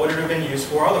 What would it have been used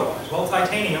for otherwise? Well,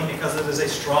 titanium, because it is a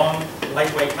strong,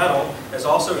 lightweight metal, is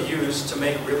also used to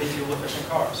make really fuel-efficient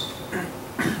cars. Right?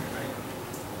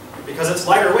 Because it's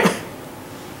lighter weight,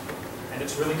 and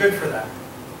it's really good for that.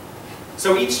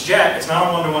 So each jet, it's not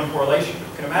a one-to-one correlation.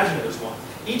 You can imagine it as one.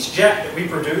 Each jet that we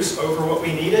produce over what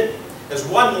we needed is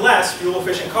one less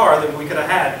fuel-efficient car than we could have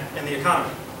had in the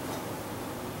economy.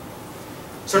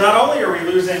 So not only are we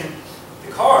losing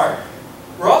the car,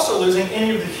 we're also losing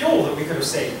any of the fuel that we could have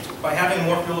saved by having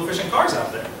more fuel-efficient cars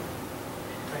out there.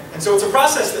 And so it's a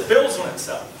process that builds on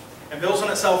itself, and builds on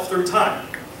itself through time.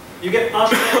 You get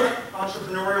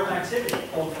entrepreneurial activity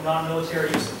pulled from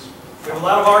non-military uses. We have a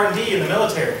lot of R&D in the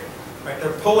military. Right?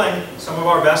 They're pulling some of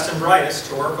our best and brightest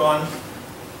to work on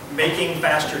making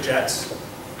faster jets,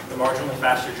 the marginally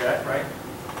faster jet, right?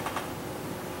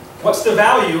 What's the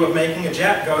value of making a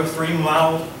jet go 3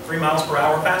 miles per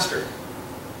hour faster?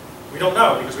 We don't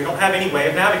know, because we don't have any way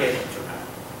of navigating for that.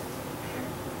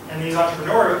 And these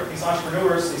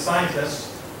entrepreneurs, these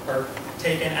scientists, are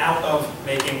taken out of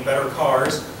making better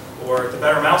cars or the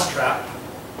better mousetrap,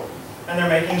 and they're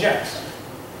making jets.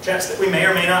 Jets that we may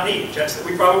or may not need. Jets that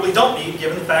we probably don't need,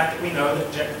 given the fact that we know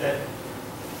that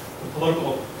the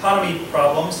political economy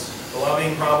problems, the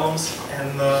lobbying problems,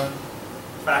 and the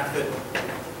fact that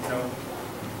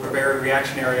we're very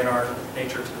reactionary in our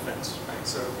nature to defense. Right?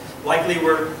 So likely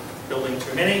we're building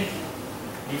too many.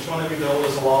 Each one that we build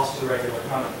is a loss to the regular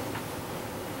economy.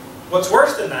 What's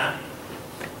worse than that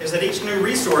is that each new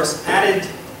resource added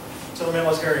to the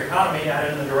military economy,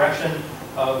 added in the direction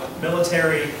of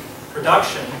military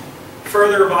production,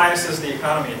 further biases the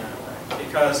economy in that way.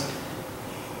 Because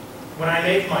when I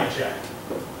make my jet,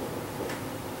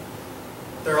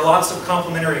 there are lots of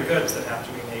complementary goods that have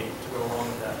to be made to go along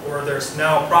with that. Or there's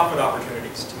now profit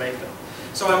opportunities to make them.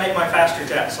 So I make my faster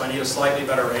jet, so I need a slightly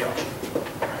better radar.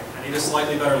 Right? I need a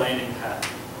slightly better landing pad,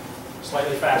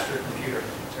 slightly faster computer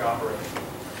to operate.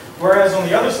 Whereas on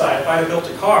the other side, if I had built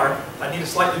a car, I'd need a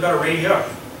slightly better radio,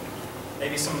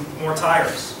 maybe some more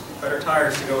tires, better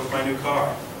tires to go with my new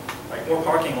car, right? More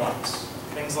parking lots,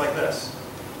 things like this.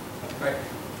 Right?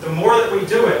 The more that we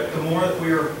do it, the more that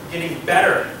we are getting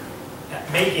better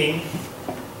at making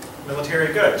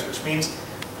military goods, which means,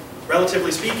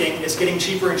 relatively speaking, it's getting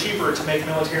cheaper and cheaper to make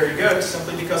military goods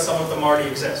simply because some of them already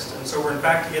exist. And so we're in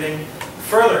fact getting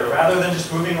further. Rather than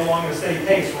just moving along at a steady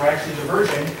pace, we're actually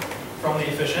diverging from the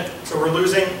efficient. So we're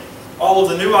losing all of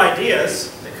the new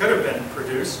ideas that could have been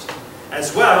produced,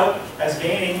 as well as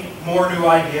gaining more new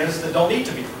ideas that don't need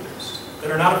to be produced, that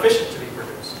are not efficient to be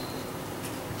produced.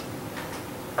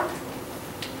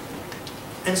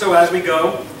 And so as we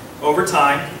go over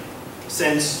time,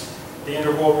 since the end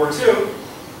of World War II,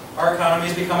 our economy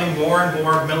is becoming more and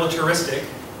more militaristic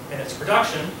in its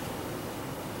production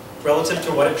relative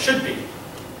to what it should be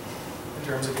in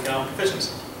terms of economic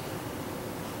efficiency.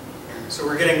 So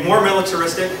we're getting more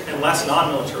militaristic and less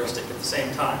non-militaristic at the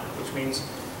same time, which means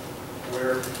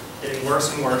we're getting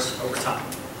worse and worse over time.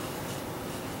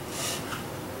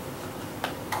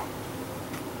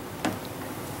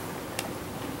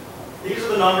 These are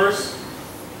the numbers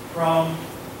from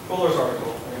Fuller's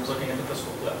article when he was looking at the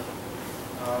fiscal cliff.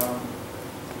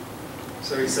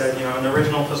 So he said, in the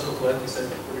original fiscal cliff, he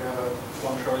said we're going to have a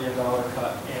 $1 trillion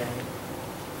cut in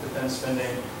defense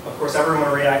spending. Of course,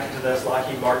 everyone reacted to this.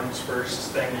 Lockheed Martin's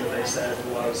first thing that they said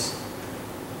was,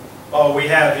 oh, we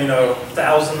have,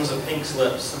 thousands of pink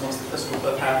slips, and once the fiscal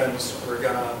cliff happens, we're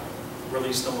going to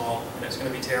release them all, and it's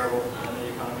going to be terrible, and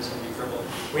the economy's going to be crippled.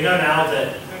 We know now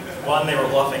that, one, they were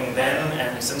bluffing then,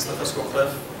 and since the fiscal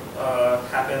cliff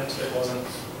happened, it wasn't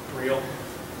real.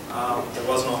 There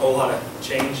wasn't a whole lot of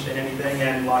change in anything,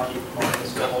 and Lockheed Martin is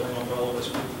still holding on to all of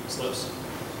his slips.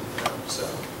 So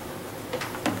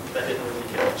that didn't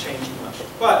really change much.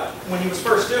 But when he was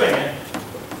first doing it,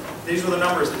 these were the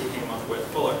numbers that he came up with,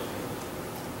 Fuller.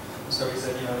 So he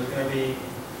said, there's going to be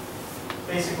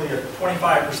basically a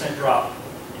 25% drop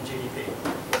in GDP.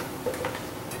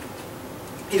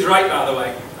 He's right, by the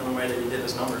way, in the way that he did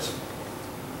his numbers.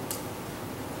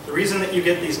 The reason that you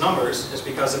get these numbers is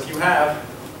because if you have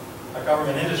a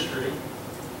government industry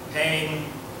paying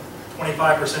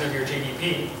 25% of your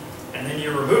GDP, and then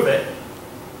you remove it,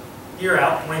 you're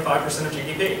out 25% of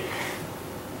GDP.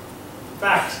 In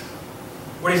fact,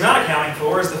 what he's not accounting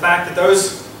for is the fact that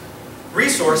those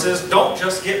resources don't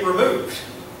just get removed.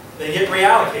 They get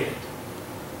reallocated.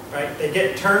 Right? They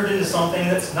get turned into something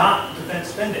that's not defense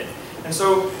spending. And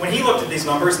so when he looked at these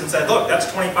numbers and said, look, that's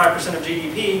 25% of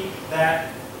GDP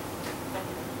that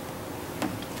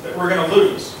we're going to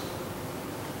lose.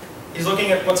 He's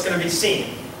looking at what's going to be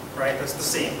seen, right? That's the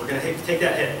scene. We're going to take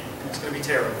that hit, and it's going to be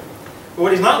terrible. But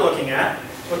what he's not looking at,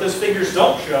 what those figures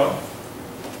don't show,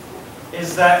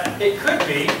 is that it could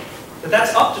be that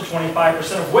that's up to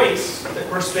 25% of waste that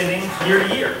we're spending year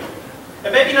to year.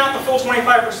 And maybe not the full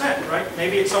 25%, right?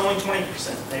 Maybe it's only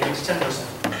 20%, maybe it's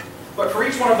 10%. But for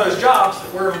each one of those jobs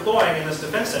that we're employing in this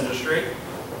defense industry,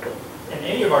 in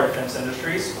any of our defense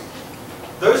industries,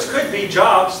 those could be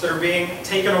jobs that are being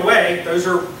taken away. Those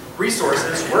are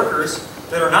resources, workers,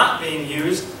 that are not being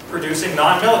used producing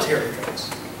non-military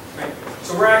goods. Right?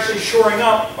 So we're actually shoring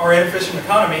up our inefficient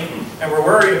economy, and we're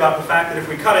worried about the fact that if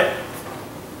we cut it,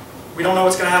 we don't know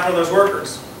what's going to happen to those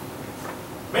workers.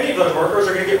 Many of those workers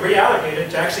are going to get reallocated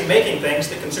to actually making things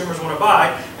that consumers want to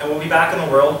buy, and we'll be back in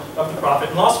the world of the profit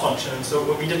and loss function. And so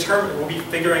we'll be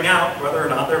figuring out whether or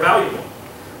not they're valuable.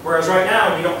 Whereas right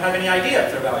now, we don't have any idea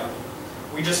if they're valuable.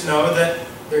 We just know that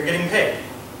they're getting paid.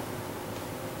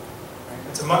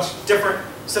 It's a much different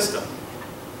system.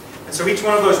 And so each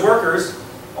one of those workers,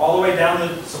 all the way down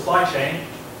the supply chain,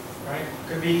 right,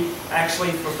 could be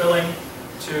actually fulfilling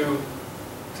to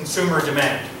consumer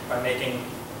demand by making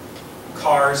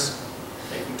cars,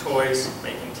 making toys,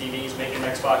 making TVs, making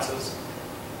Xboxes.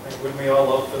 Right? Wouldn't we all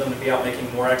love for them to be out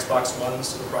making more Xbox Ones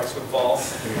so the price would fall?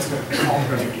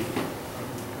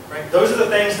 Right? Those are the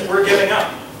things that we're giving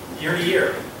up year to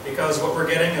year because what we're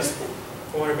getting is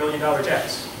 $400 million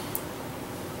jets,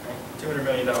 right? $200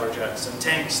 million jets, and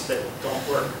tanks that don't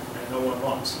work and no one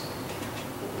wants.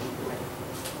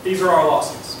 These are our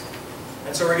losses.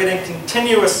 And so we're getting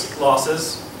continuous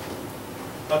losses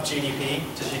of GDP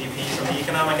to GDP from the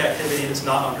economic activity that's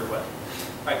not underway.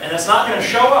 Right? And it's not going to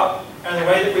show up in the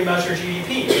way that we measure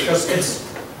GDP because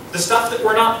it's the stuff that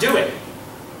we're not doing.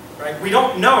 Right? We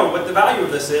don't know what the value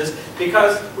of this is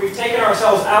because we've taken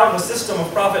ourselves out of the system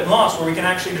of profit and loss where we can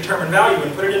actually determine value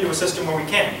and put it into a system where we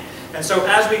can. And so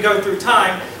as we go through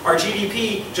time, our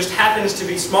GDP just happens to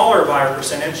be smaller by a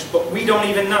percentage, but we don't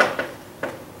even know.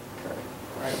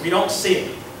 Right? We don't see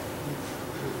it.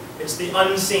 It's the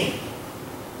unseen.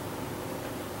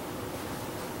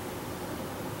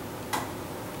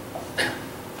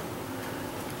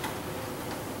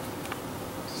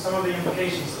 Some of the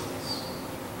implications of this.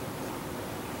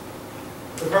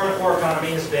 The permanent war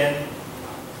economy has been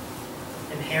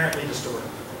inherently distorted.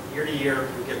 Year to year,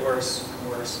 we get worse and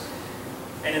worse.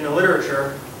 And in the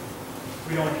literature,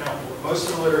 we don't account for it. Most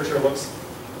of the literature looks,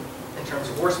 in terms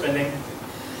of war spending,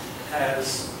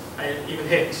 as even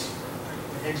Higgs.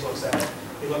 When Higgs looks at it,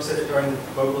 he looks at it during the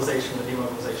mobilization and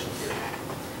demobilization period.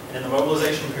 And in the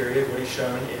mobilization period, what he's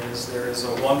shown is there is a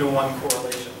one-to-one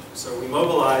correlation. So we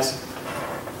mobilize,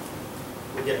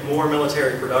 we get more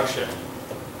military production.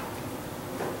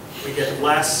 We get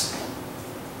less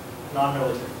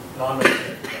non-military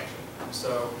production.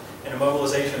 So in a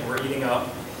mobilization, we're eating up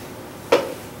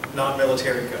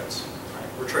non-military goods. Right?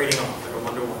 We're trading off at a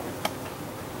one-to-one.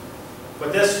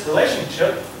 But this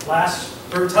relationship lasts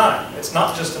through time. It's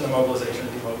not just in the mobilization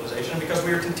and demobilization because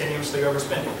we are continuously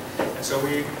overspending. And so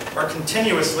we are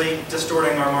continuously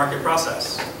distorting our market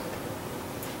process.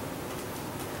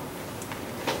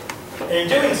 And in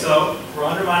doing so, we're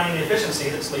undermining the efficiency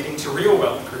that's leading to real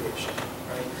wealth creation.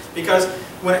 Right? Because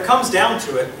when it comes down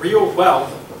to it, real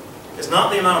wealth is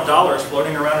not the amount of dollars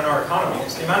floating around in our economy,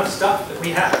 it's the amount of stuff that we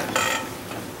have.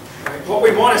 Right? What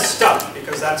we want is stuff,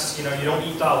 because that's, you don't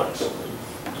eat dollars,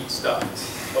 you eat stuff,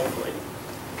 hopefully.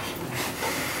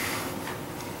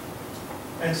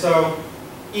 And so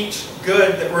each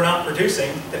good that we're not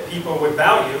producing that people would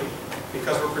value,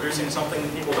 because we're producing something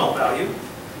that people don't value,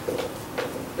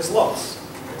 is loss.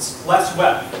 It's less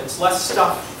wealth, it's less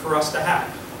stuff for us to have.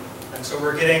 And so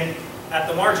we're getting, at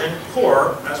the margin,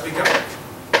 poorer as we go.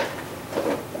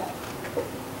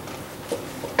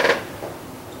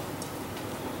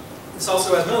 This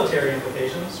also has military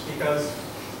implications because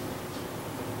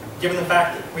given the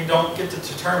fact that we don't get to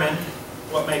determine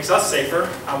what makes us safer,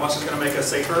 how much is going to make us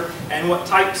safer, and what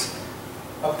types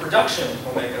of production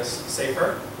will make us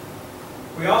safer,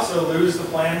 we also lose the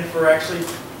plan for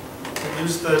we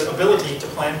lose the ability to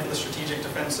plan for the strategic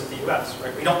defense of the U.S.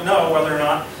 Right? We don't know whether or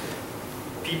not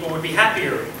people would be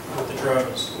happier with the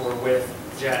drones, or with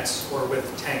jets, or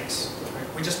with tanks. Right?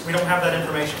 We don't have that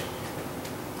information.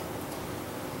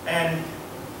 And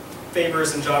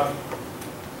favors and jobs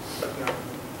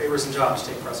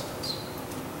take precedence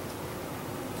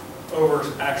over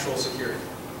actual security.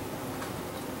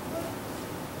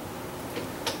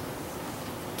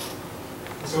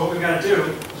 So what we've got to do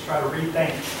is try to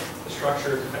rethink the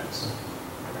structure of defense.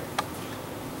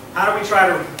 How do we try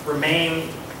to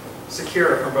remain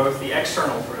secure from both the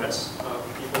external threats of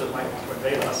people that might want to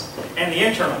invade us and the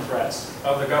internal threats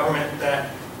of the government that,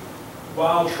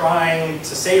 while trying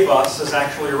to save us, is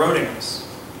actually eroding us?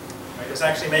 Right? It's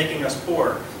actually making us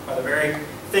poor by the very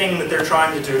thing that they're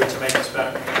trying to do to make us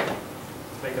better,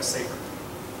 to make us safer.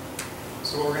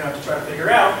 So what we're going to have to try to figure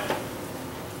out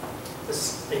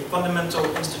is a fundamental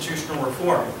institutional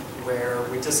reform where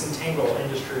we disentangle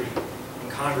industry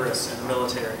and Congress and the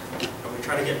military, and we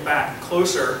try to get back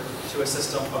closer to a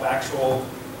system of actual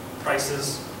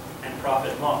prices and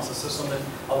profit and loss, a system that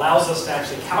allows us to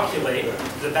actually calculate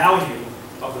the value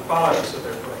of the products that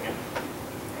they're putting in.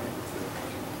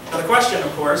 Now the question,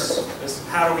 of course, is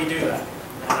how do we do that?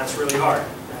 And that's really hard.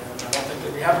 And I don't think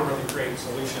that we have a really great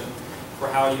solution for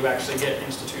how you actually get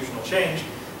institutional change.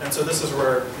 And so this is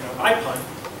where I punt,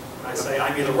 And I say,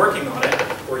 I'm either working on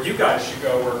it, or you guys should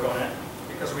go work on it,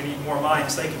 because we need more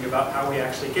minds thinking about how we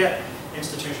actually get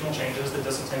institutional changes that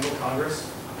disentangle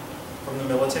Congress from the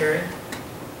military,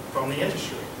 from the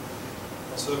industry.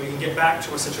 So that we can get back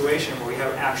to a situation where we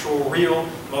have actual real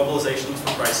mobilizations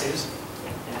for crises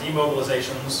and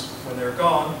demobilizations when they're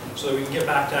gone, so that we can get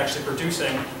back to actually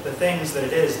producing the things that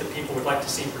it is that people would like to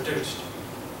see produced.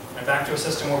 And back to a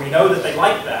system where we know that they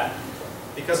like that,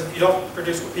 because if you don't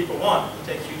produce what people want, you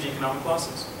take huge economic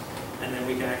losses. And then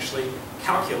we can actually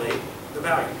calculate the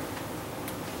value.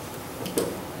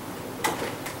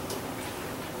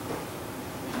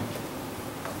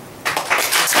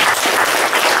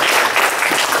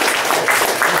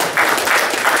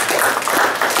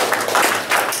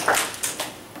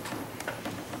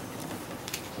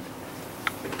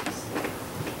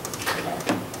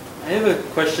 I have a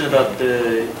question about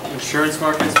the insurance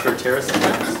markets for terrorist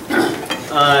attacks.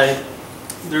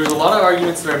 There's a lot of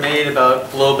arguments that are made about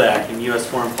blowback in U.S.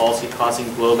 foreign policy causing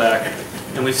blowback,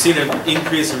 and we've seen an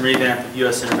increase in revamp of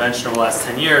U.S. intervention over the last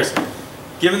 10 years.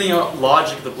 Given the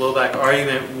logic of the blowback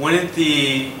argument, wouldn't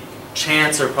the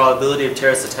chance or probability of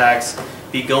terrorist attacks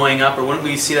be going up, or wouldn't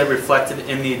we see that reflected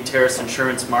in the terrorist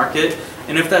insurance market?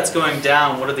 And if that's going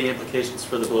down, what are the implications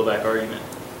for the blowback argument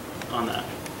on that?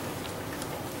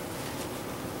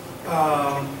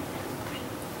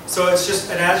 So it's just,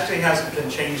 it actually hasn't been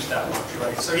changed that much,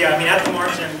 right? So yeah, I mean, at the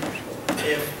margin,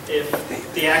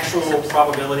 if the actual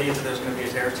probability that there's going to be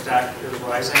a terrorist attack is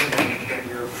rising, then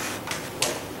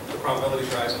the probability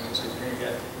is rising, and so you're going to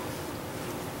get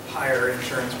higher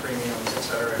insurance premiums, et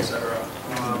cetera, et cetera.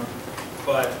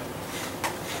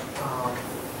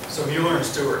 So Mueller and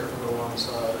Stewart are the ones,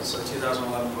 it's a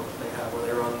 2011 book that they have where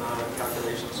they run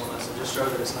calculations on this and just show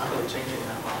that it's not really changing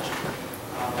that much.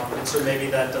 And so maybe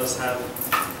that does have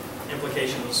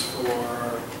implications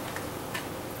for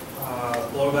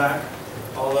blowback,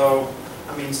 although,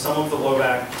 I mean, some of the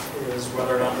blowback is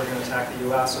whether or not they're going to attack the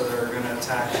U.S. or they're going to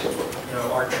attack,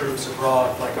 our troops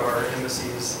abroad, like our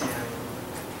embassies and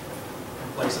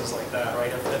places like that,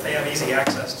 right? If they have easy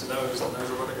access to those, then those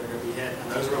are really going to be hit,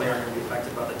 and those really aren't going to be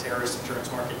affected by the terrorist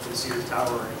insurance market for the Sears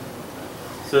Tower or anything.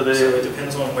 So it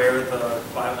depends on where the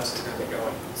violence is going to be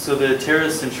going. So the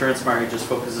terrorist insurance market just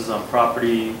focuses on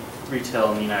property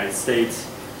retail in the United States.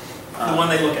 The one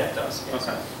they look at does. Yes.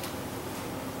 Okay.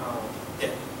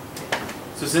 Yeah.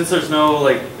 So since there's no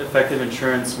effective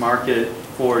insurance market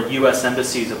for U.S.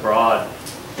 embassies abroad,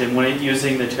 then wouldn't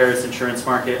using the terrorist insurance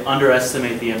market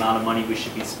underestimate the amount of money we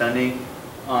should be spending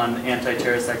on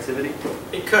anti-terrorist activity?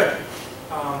 It could.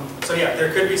 So yeah,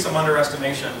 there could be some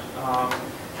underestimation.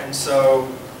 And so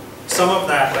some of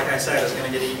that, like I said, is going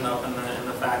to get eaten up in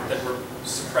the fact that we're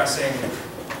suppressing,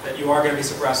 that you are going to be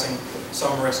suppressing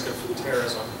some risk of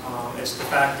terrorism. It's the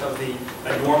fact of the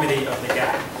enormity of the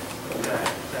gap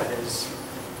that is.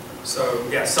 So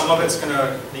yeah, some of it's going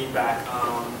to need back.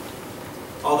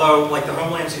 Although, like the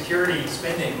Homeland Security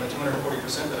spending, the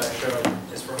 240% that I showed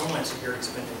is for Homeland Security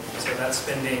spending. So that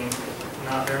spending,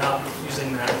 they're not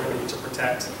using that really to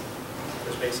protect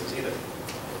those bases either.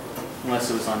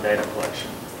 Unless it was on data collection,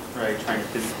 right? Trying to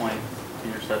pinpoint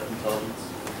intercept intelligence.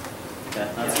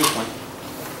 Yeah, that's a good point.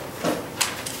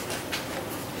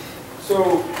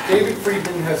 So David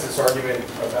Friedman has this argument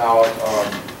about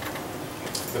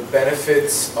the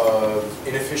benefits of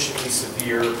inefficiently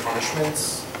severe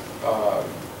punishments.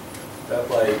 That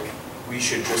we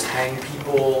should just hang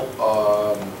people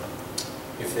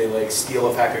if they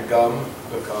steal a pack of gum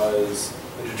because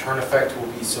the deterrent effect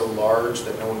will be so large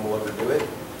that no one will ever do it.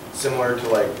 Similar to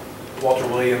Walter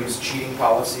Williams' cheating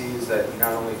policies that he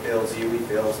not only fails you, he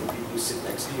fails the people who sit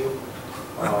next to you.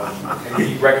 And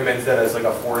he recommends that as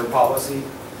a foreign policy,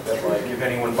 that if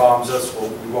anyone bombs us,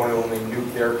 we won't only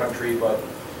nuke their country, but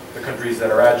the countries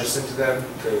that are adjacent to them,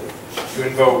 to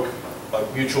invoke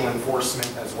mutual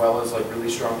enforcement as well as really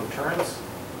strong deterrence.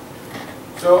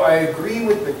 So I agree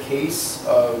with the case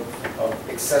of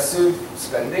excessive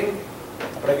spending,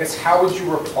 but I guess how would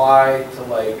you reply to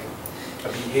a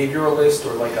behavioralist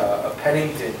or a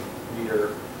Pennington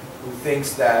reader who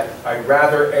thinks that I'd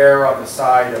rather err on the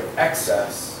side of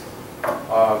excess,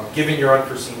 given your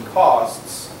unforeseen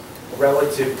costs,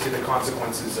 relative to the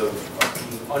consequences of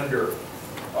being under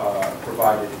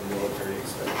provided in military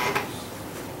expenditures.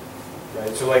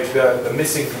 Right? So the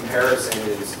missing comparison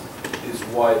is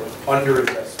what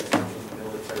underinvestment in the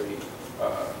military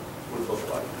would look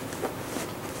like.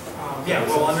 Yeah,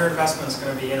 well, underinvestment is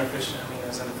going to be inefficient. I mean,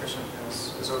 as inefficient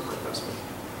as overinvestment.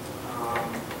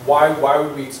 Why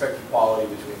would we expect equality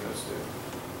between those two?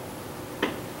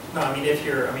 No, I mean if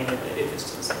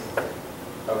it's to the same degree.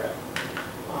 Okay.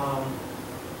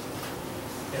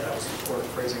 Yeah, that was poor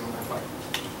phrasing on my part.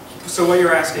 So what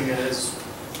you're asking is,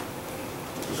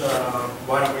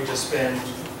 why don't we just spend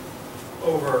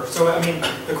over? So I mean,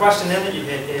 the question then that you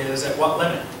hit is at what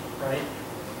limit, right?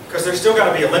 Because there's still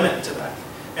got to be a limit to that.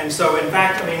 And so in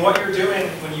fact, I mean, what you're doing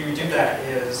when you do that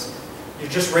is you're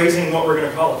just raising what we're going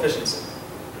to call efficiency,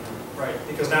 right?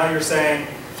 Because now you're saying,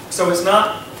 so it's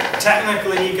not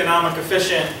technically economic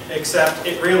efficient, except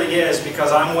it really is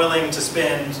because I'm willing to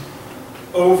spend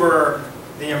over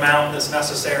the amount that's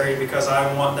necessary because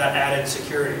I want that added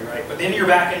security, right? But then you're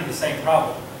back into the same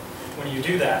problem when you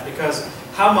do that, because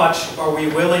how much are we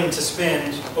willing to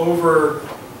spend over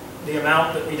the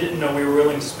amount that we didn't know we were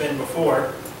willing to spend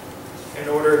before in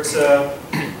order to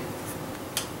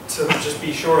just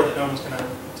be sure that no one's going to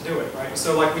do it, right?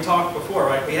 So like we talked before,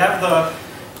 right? We have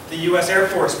the U.S. Air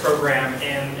Force program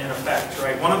in effect,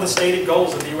 right? One of the stated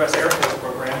goals of the U.S. Air Force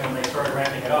program when they started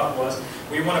ramping it up was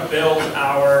we want to build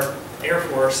our Air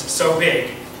Force so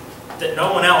big that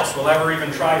no one else will ever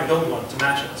even try to build one to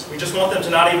match us. We just want them to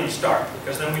not even start,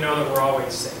 because then we know that we're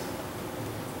always safe,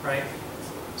 right?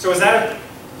 So is that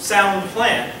a sound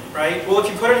plan, right? Well,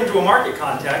 if you put it into a market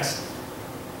context,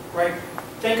 right,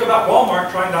 think about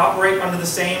Walmart trying to operate under the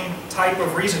same type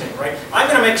of reasoning, right? I'm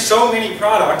going to make so many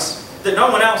products that no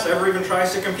one else ever even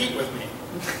tries to compete with me.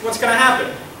 What's going to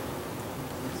happen?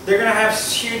 They're going to have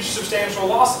huge, substantial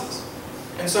losses.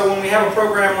 And so when we have a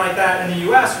program like that in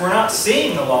the US, we're not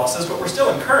seeing the losses, but we're still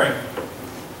incurring them.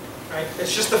 Right?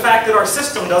 It's just the fact that our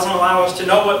system doesn't allow us to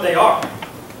know what they are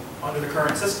under the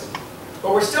current system.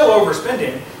 But we're still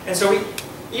overspending. And so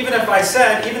even if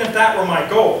that were my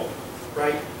goal,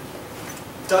 right,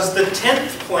 does the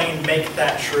 10th plane make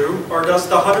that true, or does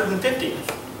the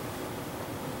 150th?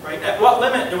 Right? At what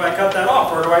limit do I cut that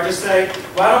off? Or do I just say,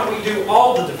 why don't we do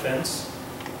all the defense,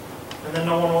 and then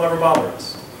no one will ever bother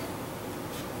us?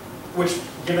 Which,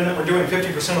 given that we're doing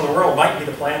 50% of the world, might be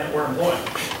the plan that we're employing,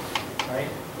 right?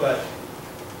 But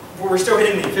we're still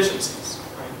hitting the efficiencies,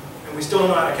 right? And we still don't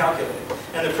know how to calculate it.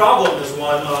 And the problem is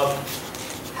one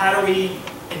of how do we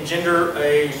engender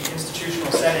an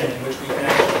institutional setting in which we can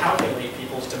actually calculate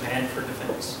people's demand for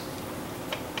defense?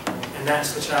 And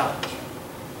that's the challenge.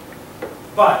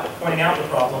 But pointing out the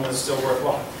problem is still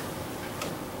worthwhile.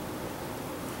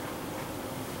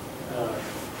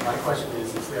 My question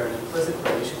is there an implicit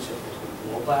relationship between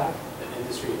blowback, the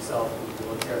industry itself, and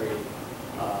military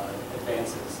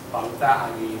advances? With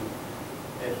that, I mean,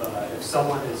 if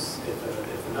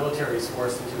the military is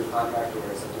forced into a contract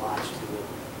or is obliged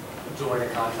to join a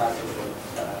contract with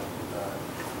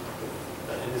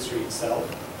the industry itself,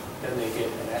 then they get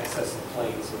an excess of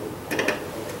planes or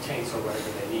tanks or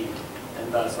whatever they need,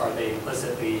 and thus are they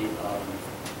implicitly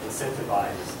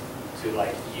incentivized to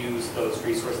like use those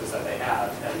resources that they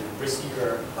have and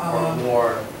riskier or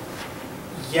more?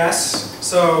 Yes.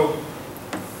 So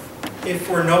if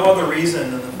for no other reason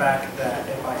than the fact that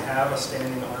if I have a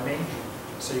standing army,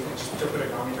 so you can just to put it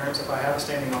in army terms, if I have a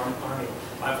standing army,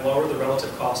 I've lowered the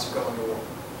relative cost of going to war.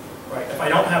 Right? If I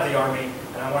don't have the army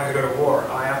and I want to go to war,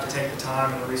 I have to take the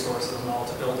time and the resources and all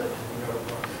to build it and go to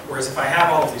war. Whereas if I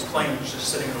have all of these planes just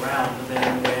sitting around,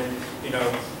 then when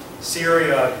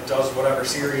Syria does whatever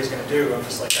Syria is going to do, I'm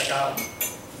just like, I got them.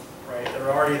 Right?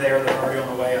 They're already there. They're already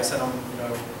on the way. I sent them,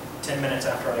 10 minutes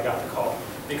after I got the call,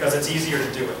 because it's easier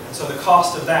to do it. And so the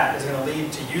cost of that is going to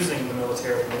lead to using the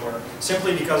military more,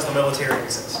 simply because the military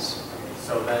exists.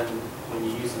 So then, when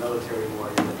you use the military more,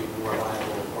 you're going to be more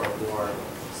liable or more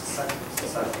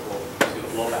susceptible to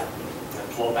blowback. And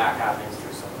blowback happens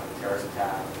through some kind of terrorist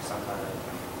attack or some kind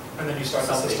of. And then you start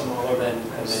the system all over. And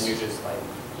then you're just like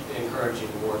encouraging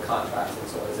more contracts, and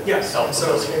so is it yes,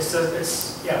 self-fulfilling? So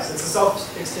it's a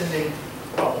self-extending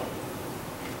problem.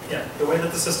 Yeah, the way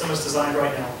that the system is designed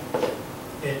right now,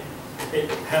 it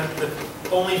has the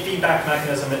only feedback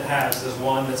mechanism it has is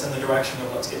one that's in the direction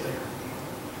of let's get bigger.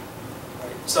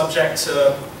 Right? Subject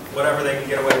to whatever they can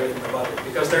get away with in the budget,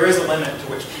 because there is a limit to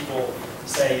which people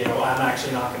say, I'm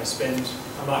actually not going to spend.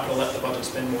 I'm not going to let the budget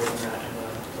spend more than that in the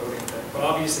voting thing. But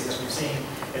obviously, as we've seen,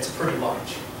 it's pretty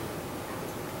large.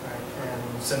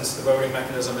 And since the voting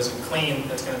mechanism isn't clean,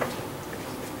 it's going to,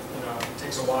 it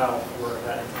takes a while for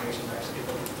that information to actually get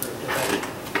through.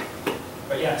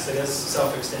 But yes, it is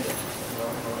self-extending in the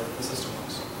way that the system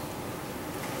works.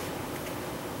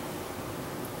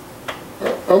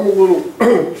 I'm a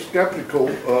little skeptical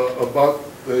about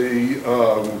the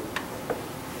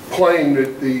claim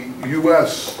that the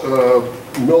U.S.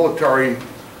 Military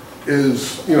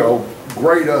is,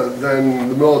 greater than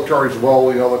the militaries of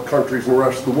all the other countries in the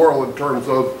rest of the world in terms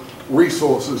of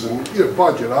resources and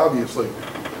budget, obviously.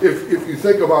 If you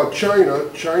think about China,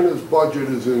 China's budget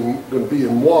is going to be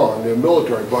in yuan, their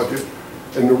military budget,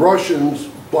 and the Russians'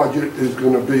 budget is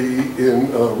going to be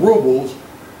in rubles.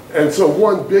 And so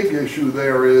one big issue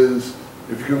there is,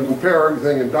 if you're going to compare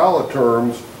everything in dollar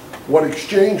terms, what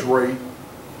exchange rate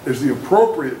is the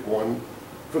appropriate one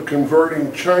for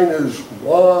converting China's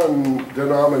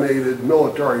yuan-denominated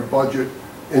military budget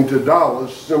into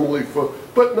dollars, similarly for,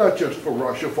 but not just for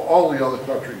Russia, for all the other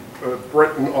countries,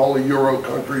 Britain, all the Euro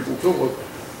countries and so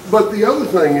forth. But the other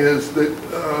thing is that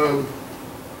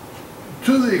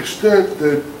to the extent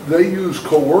that they use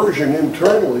coercion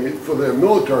internally for their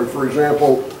military, for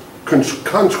example,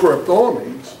 conscript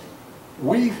armies,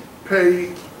 we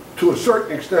pay to a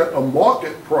certain extent a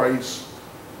market price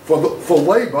for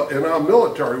labor in our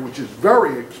military, which is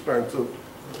very expensive,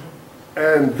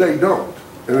 and they don't,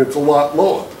 and it's a lot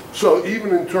lower. So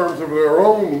even in terms of their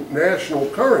own national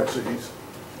currencies,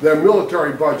 their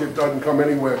military budget doesn't come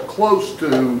anywhere close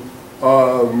to,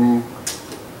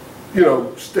 you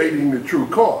know, stating the true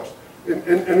cost.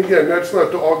 And again, that's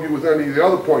not to argue with any of the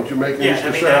other points you're making. Yeah, it's to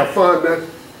I mean, say I find that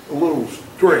a little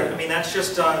strange. Yeah, I mean, that's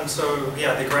just done, so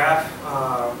yeah, the graph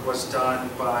was done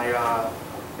by,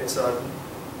 it's a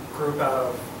group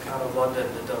out of London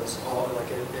that does all, like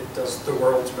it does the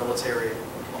world's military.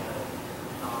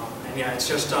 And yeah, it's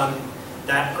just done,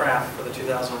 that graph for the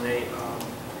 2008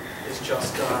 is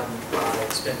just done by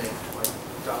spending, like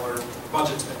dollar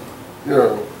budget spending.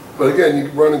 Yeah, but again,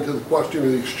 you run into the question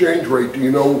of the exchange rate. Do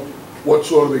you know what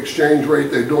sort of exchange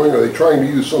rate they're doing? Are they trying to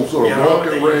use some sort of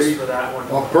market rate,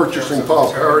 or purchasing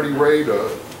power parity rate?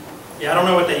 Yeah, I don't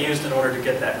know what they used in order to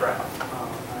get that graph,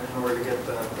 in order to get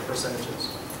the percentages.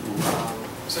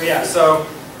 So yeah, so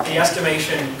the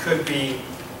estimation could be,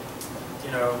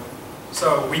 you know,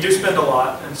 so we do spend a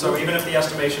lot, and so even if the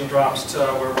estimation drops to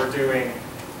where we're doing,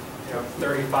 you know,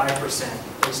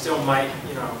 35%, they still might,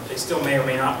 you know, they still may or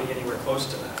may not be anywhere close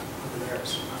to that. Who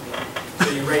cares? I mean, so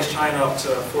you raise China up to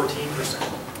 14%,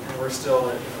 and we're still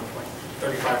at, you know, like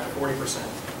 35 to 40%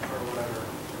 or whatever.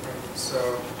 Right? So,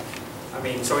 I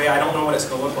mean, so yeah, I don't know what it's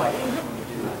going to look like when we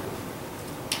do that.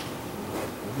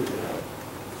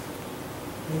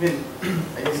 Even,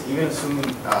 I guess, even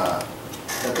assuming that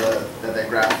the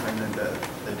graph and then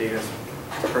the data is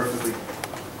perfectly,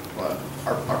 well,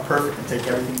 are perfect and take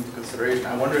everything into consideration,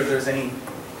 I wonder if there's any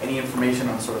information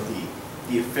on sort of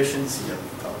the efficiency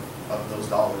of those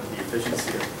dollars, the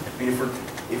efficiency of, I mean, if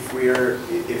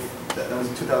that was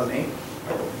in 2008,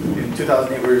 in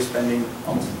 2008 we were spending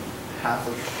almost half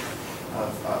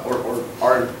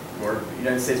or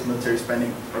United States military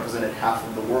spending represented half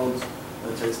of the world's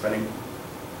military spending.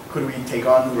 Could we take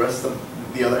on the rest of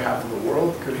the other half of the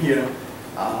world? Could we, you know,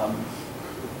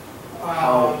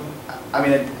 how? I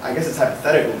mean, I guess it's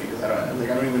hypothetical because I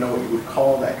don't even know what you would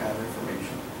call that kind of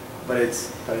information. But it'd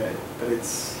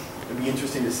be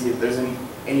interesting to see if there's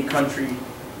any country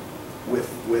with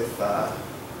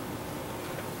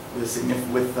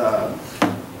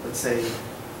let's say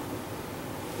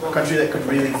a country that could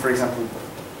really, for example,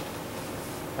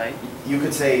 Right. you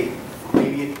could say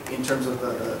maybe in terms of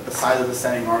the size of the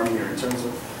standing army, or in terms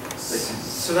of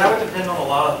so that would depend on a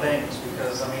lot of things,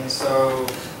 because I mean, so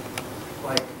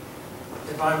like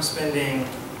if I'm spending,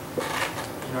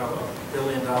 you know, $1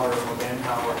 billion on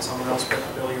manpower and someone else spent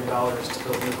 $1 billion to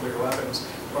build nuclear weapons,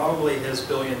 probably his $1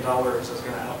 billion is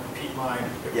going to outcompete mine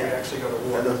if we actually go to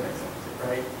war. That does make sense.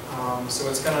 Right? So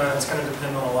it's gonna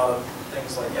depend on a lot of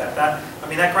things like that.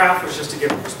 That graph was just to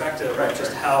give a perspective of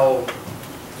just how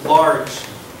large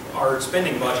our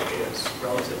spending budget is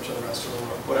relative to the rest of the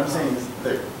world. What I'm saying is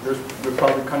there are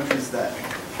probably countries that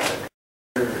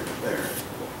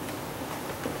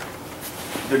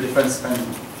their defense spending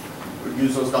would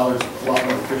use those dollars a lot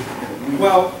more efficiently than we.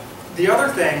 Well, the other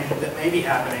thing that may be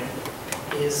happening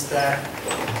is that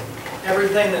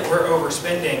everything that we're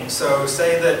overspending, so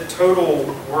say that total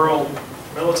world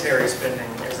military spending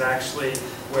is actually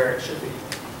where it should be.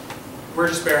 We're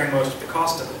just bearing most of the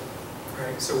cost of it,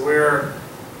 right? So we're,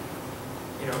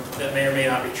 you know, that may or may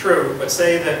not be true, but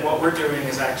say that what we're doing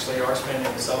is actually our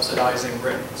spending is subsidizing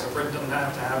Britain. So Britain doesn't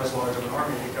have to have as large of an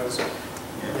army because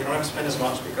they don't have to spend as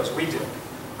much because we do,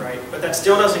 right? But that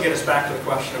still doesn't get us back to the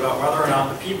question about whether or not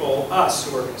the people, us,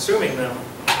 who are consuming them,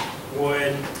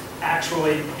 would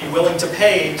actually be willing to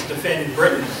pay to defend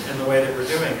Britain in the way that we're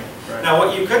doing it. Right. Now,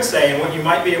 what you could say, and what you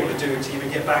might be able to do to even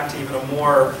get back to even a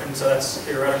more, and so that's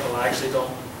theoretical, I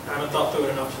haven't thought through it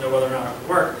enough to know whether or not it would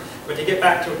work, but to get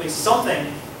back to at least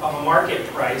something of a market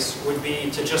price would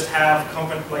be to just have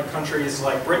countries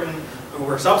like Britain, who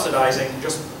we're subsidizing,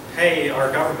 just pay our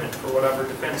government for whatever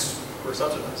defense we're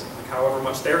subsidizing, like however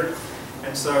much they're,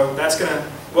 and so that's going to,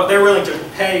 what they're willing to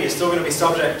pay is still going to be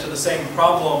subject to the same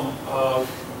problem of,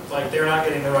 like, they're not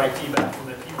getting the right feedback from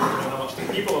the people how much the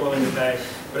people are willing to pay,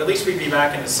 but at least we'd be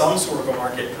back into some sort of a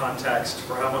market context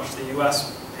for how much the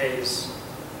U.S. pays.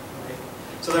 Right?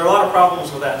 So there are a lot of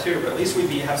problems with that too, but at least we'd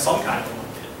have some kind of a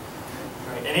market.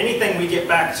 Right? And anything we get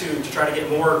back to try to get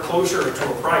more closer to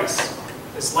a price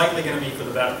is likely going to be for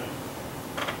the better.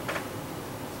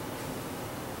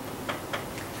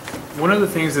 One of the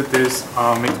things that this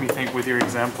makes me think with your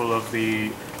example of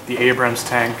the Abrams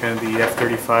tank and the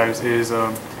F-35s is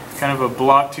kind of a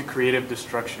blot to creative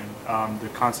destruction, the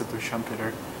concept of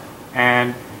Schumpeter.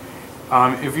 And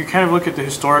if you kind of look at the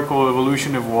historical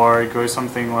evolution of war, it goes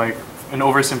something like an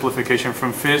oversimplification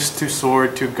from fist to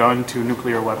sword to gun to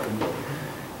nuclear weapon.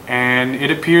 And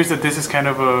it appears that this is kind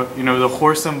of a, you know, the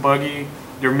horse and buggy,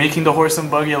 they're making the horse and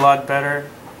buggy a lot better,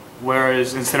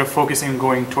 whereas instead of focusing on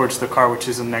going towards the car, which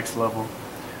is the next level.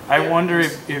 I wonder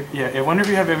if you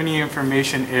have any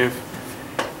information if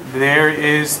there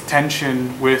is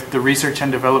tension with the research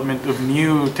and development of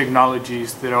new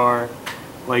technologies that are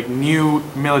like new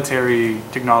military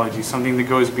technologies, something that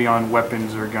goes beyond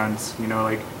weapons or guns, you know,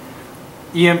 like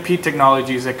EMP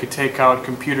technologies that could take out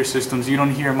computer systems. You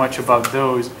don't hear much about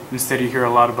those. Instead, you hear a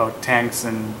lot about tanks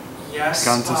and guns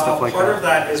and stuff like that. Part of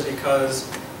that is because,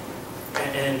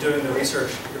 and in doing the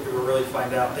research, we really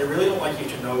find out they really don't like you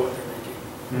to know what they're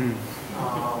making.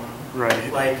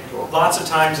 Right. Like lots of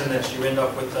times in this, you end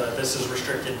up with this is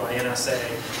restricted by NSA,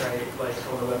 right? Like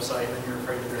on the website, and then you're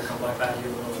afraid they're going to come back at you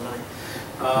in the middle of the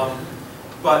night.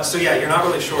 But so yeah, you're not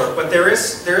really sure. But there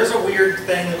is a weird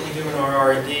thing that we do in our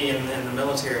R&D in the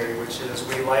military, which is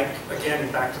we like,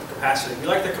 again, back to the capacity. We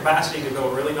like the capacity to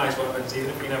build really nice weapons,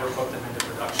 even if we never put them into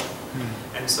production.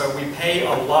 And so we pay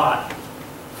a lot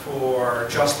for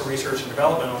just the research and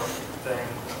development thing,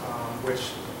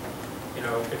 which, you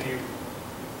know, if you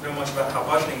know much about how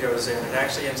budgeting goes in, it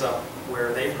actually ends up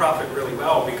where they profit really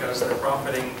well because they're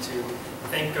profiting to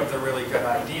think of the really good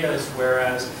ideas,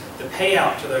 whereas the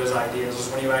payout to those ideas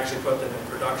is when you actually put them in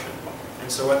production.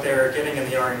 And so what they're getting in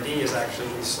the R&D is actually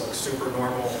these like super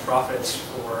normal profits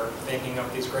for thinking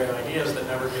up these great ideas that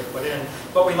never get put in.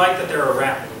 But we like that they're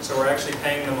around, and so we're actually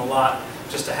paying them a lot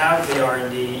just to have the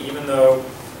R&D, even though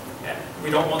we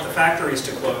don't want the factories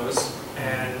to close,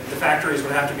 and the factories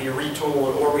would have to be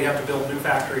retooled, or we have to build new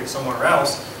factories somewhere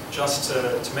else just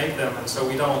to make them, and so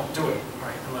we don't do it,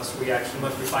 right? Unless we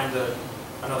find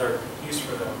another use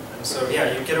for them. And so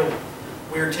yeah, you get a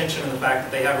weird tension in the fact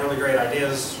that they have really great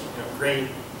ideas, you know, great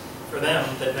for them,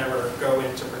 that never go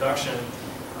into production,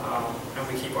 and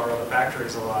we keep our other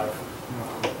factories alive,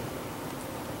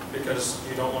 because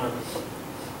you don't want to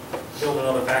build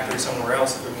another factory somewhere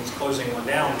else if it means closing one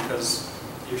down, because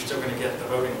you're still going to get the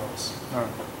voting loss. All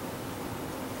right.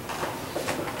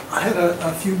 I had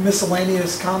a few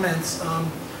miscellaneous comments.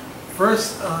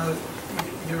 First,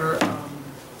 your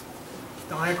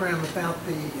diagram about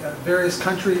the various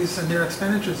countries and their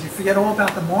expenditures. You forget all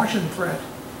about the Martian threat.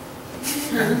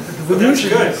 But that's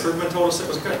good. Krugman told us it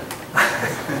was good.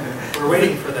 We're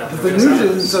waiting for them. The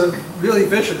Venusians are really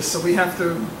vicious, so we have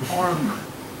to arm.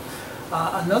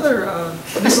 Another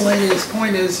miscellaneous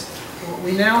point is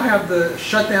we now have the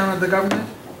shutdown of the government,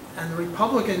 and the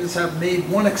Republicans have made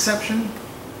one exception.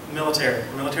 Military.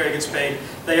 The military gets paid.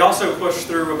 They also pushed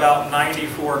through about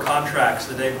 94 contracts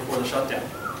the day before the shutdown.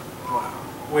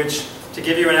 Which, to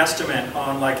give you an estimate,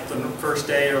 on like the first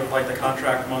day of like the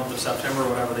contract month of September or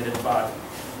whatever, they did 5.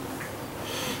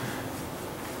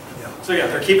 Yeah. So yeah,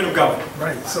 they're keeping them going.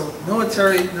 Right. So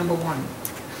military number one.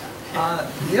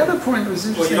 The other point was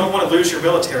interesting. Well, you don't want to lose your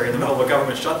military in the middle of a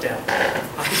government shutdown.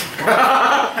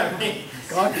 I mean,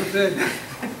 God forbid.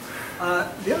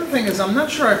 The other thing is, I'm not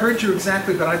sure I heard you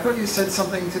exactly, but I thought you said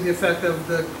something to the effect of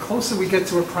the closer we get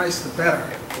to a price, the better.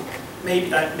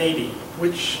 Maybe.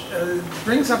 Which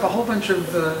brings up a whole bunch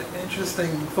of interesting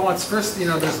thoughts. First, you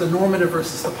know, there's the normative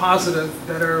versus the positive,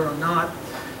 better or not.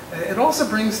 It also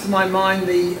brings to my mind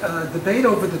the debate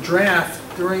over the draft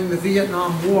during the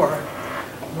Vietnam War,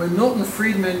 when Milton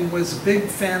Friedman was a big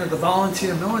fan of the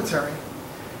volunteer military.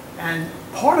 And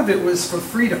part of it was for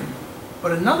freedom,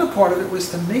 but another part of it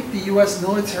was to make the U.S.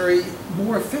 military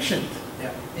more efficient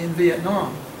in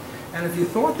Vietnam. And if you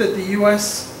thought that the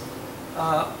U.S.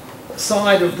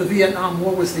 Side of the Vietnam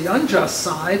War was the unjust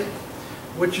side,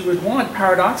 what you would want,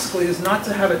 paradoxically, is not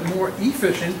to have it more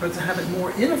efficient, but to have it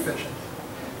more inefficient.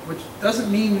 Which doesn't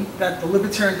mean that the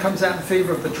libertarian comes out in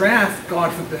favor of the draft,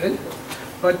 God forbid,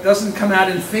 but doesn't come out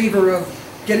in favor of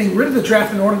getting rid of the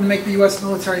draft in order to make the U.S.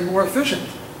 military more efficient.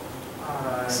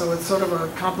 So it's sort of a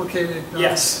complicated...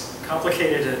 Yes,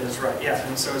 complicated is right, yeah.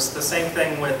 And so it's the same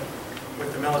thing with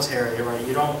the military, right?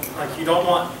 You don't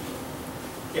want...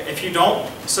 If you don't...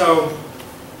 So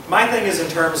my thing is in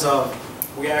terms of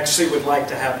we actually would like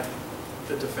to have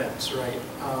the defense, right?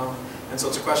 And so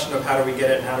it's a question of how do we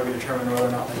get it and how do we determine whether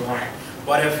or not we want it.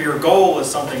 But if your goal is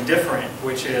something different,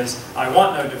 which is, I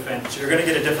want no defense, you're going to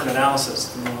get a different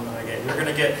analysis than the one that I gave. You're going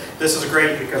to get, this is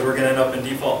great because we're going to end up in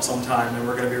default sometime and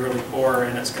we're going to be really poor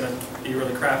and it's going to be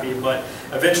really crappy, but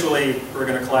eventually we're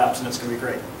going to collapse and it's going to be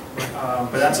great.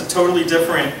 But that's a totally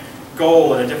different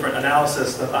goal and a different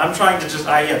analysis that I'm trying to just,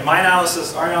 our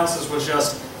analysis was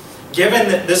just, given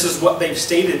that this is what they've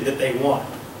stated that they want,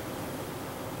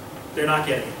 they're not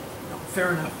getting it.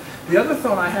 Fair enough. The other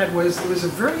thought I had was there was a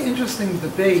very interesting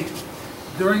debate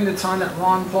during the time that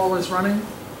Ron Paul was running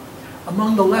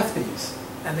among the lefties.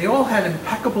 And they all had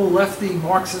impeccable lefty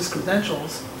Marxist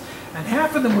credentials. And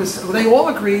half of them they all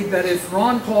agreed that if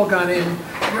Ron Paul got in,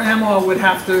 grandma would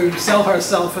have to sell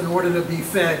herself in order to be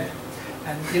fed.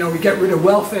 And, we get rid of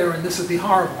welfare and this would be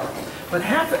horrible. But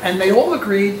and they all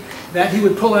agreed that he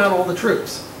would pull out all the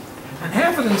troops. And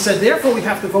half of them said, therefore we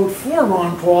have to vote for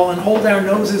Ron Paul and hold our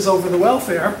noses over the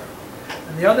welfare.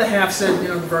 And the other half said,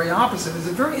 the very opposite. It's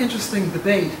a very interesting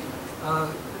debate.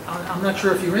 I'm not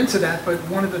sure if you're into that, but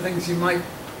one of the things you might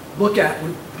look at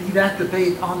would be that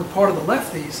debate on the part of the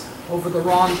lefties over the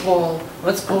Ron Paul,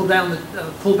 let's pull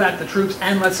back the troops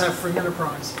and let's have free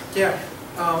enterprise. Yeah,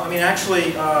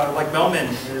 actually, like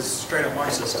Melman is straight up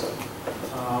Marxist,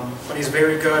 but he's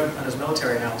very good at his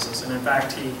military analysis, and in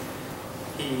fact,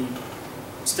 he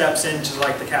steps into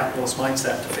like the capitalist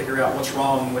mindset to figure out what's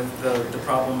wrong with the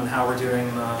problem and how we're doing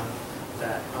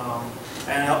that.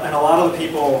 And a lot of the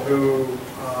people who,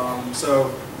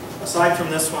 so aside from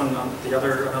this one,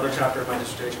 another chapter of my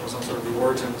dissertation was on sort of the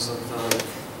origins of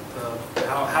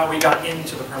how we got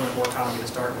into the permanent war economy to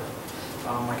start with,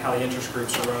 like how the interest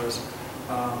groups arose.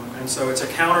 And so it's a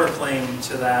counterclaim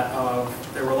to that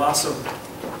of there were lots of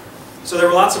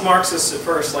Marxists at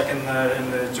first, like in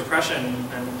the Depression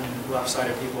and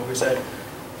left-sided people who said,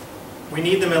 we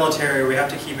need the military, we have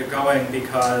to keep it going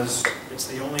because it's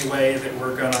the only way that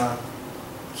we're going to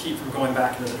keep from going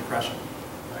back into the Depression.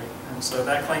 Right? And so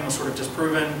that claim was sort of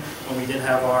disproven when we did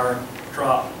have our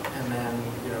drop, and then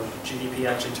GDP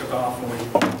actually took off when we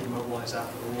demobilized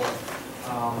after the war.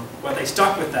 But they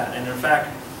stuck with that, and in fact,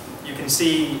 you can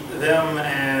see them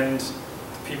and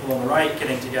people on the right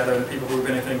getting together, the people who were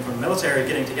benefiting from the military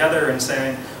getting together and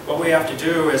saying, what we have to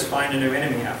do is find a new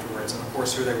enemy afterwards. And of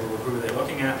course, who were they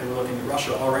looking at? They were looking at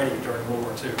Russia already during World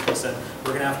War II. They said,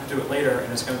 we're going to have to do it later,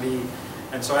 and it's going to be,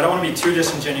 and so I don't want to be too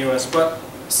disingenuous, but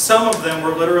some of them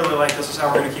were literally like, this is how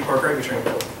we're going to keep our gravy train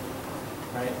going.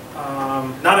 Right?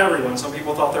 Not everyone. Some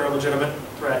people thought they're a legitimate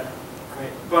threat.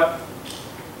 Right? But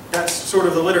that's sort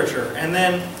of the literature. And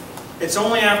then it's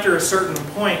only after a certain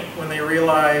point when they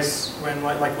realize,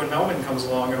 like when Melman comes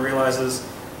along and realizes,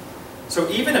 so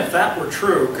even if that were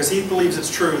true, because he believes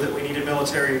it's true that we needed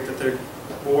military, that the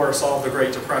war solved the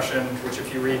Great Depression, which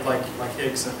if you read like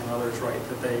Higgs and others, right,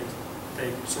 that they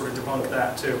sort of debunked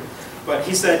that too. But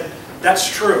he said, that's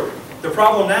true. The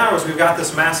problem now is we've got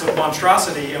this massive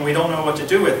monstrosity and we don't know what to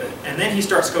do with it. And then he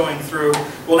starts going through,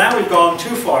 well, now we've gone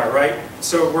too far, right?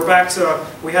 So we're back to,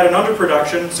 we had an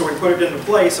underproduction, so we put it into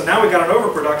place, and now we've got an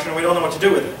overproduction and we don't know what to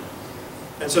do with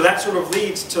it. And so that sort of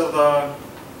leads to the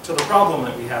problem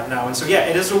that we have now. And so yeah,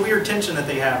 it is a weird tension that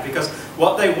they have, because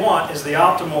what they want is the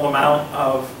optimal amount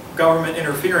of government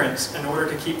interference in order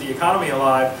to keep the economy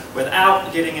alive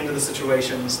without getting into the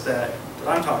situations that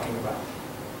I'm talking about.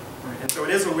 Right? And so it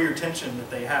is a weird tension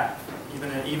that they have,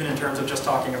 even in terms of just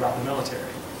talking about the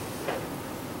military.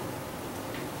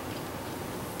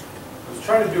 I was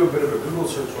trying to do a bit of a Google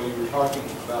search while you were talking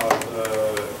about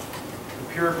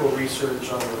empirical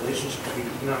research on the relationship between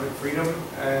economic freedom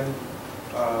and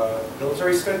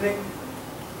military spending.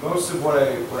 Most of what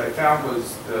I found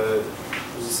was a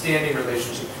standing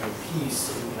relationship between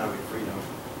peace and economic freedom.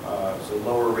 So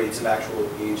lower rates of actual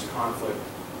engaged conflict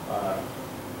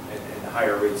and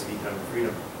higher rates of economic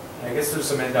freedom. And I guess there's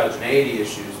some endogeneity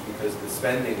issues because the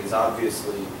spending is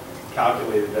obviously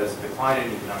calculated as a decline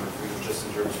in economic freedom just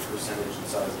in terms of percentage and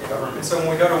size of the government. And so when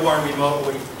we go to war, and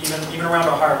even around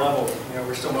a higher level,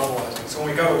 we're still mobilizing. So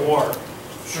when we go to war,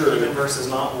 sure, even versus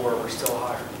not war, we're still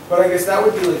higher. But I guess that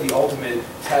would be like the ultimate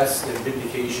test and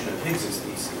vindication of Higgs's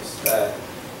thesis, that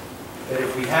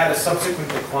if we had a subsequent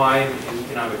decline in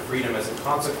economic freedom as a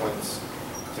consequence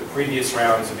to previous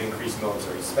rounds of increased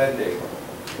military spending,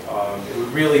 it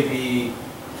would really be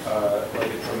like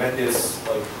a tremendous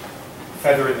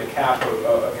feather in the cap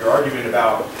of your argument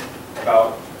about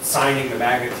signing the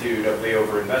magnitude of the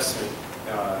overinvestment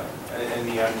and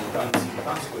the unseen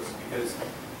consequences, because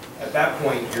at that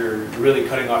point you're really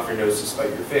cutting off your nose to spite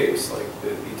your face. Like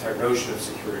the entire notion of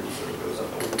security sort of goes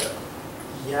up over that.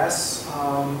 Yes,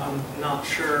 I'm not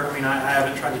sure, I mean, I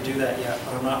haven't tried to do that yet,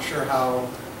 but I'm not sure how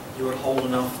you would hold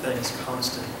enough things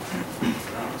constant,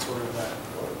 sort of that.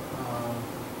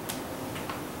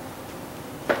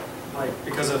 Like,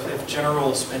 because if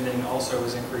general spending also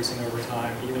is increasing over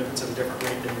time, even if it's at a different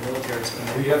rate than your military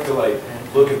spending. You have to like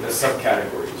look at the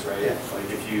subcategories, right? Yeah.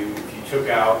 Like if you took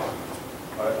out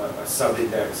a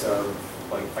sub-index of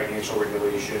like financial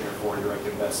regulation or foreign direct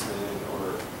investment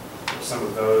or some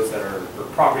of those that are or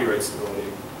property rate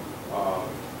stability,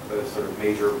 the sort of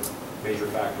major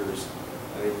factors,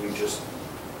 and then you just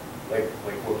like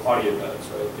what Claudia does,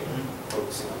 right? Like,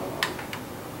 focusing on them.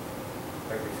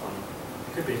 That could be fun.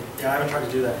 Could be. Yeah, I haven't tried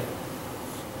to do that yet.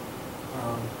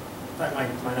 In fact,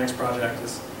 my next project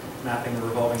is mapping the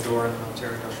revolving door in the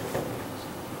military industrial complex.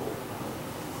 Cool.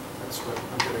 That's what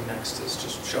I'm doing next, is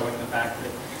just showing the fact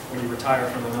that when you retire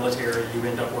from the military, you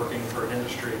end up working for an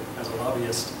industry as a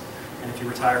lobbyist. And if you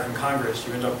retire from Congress,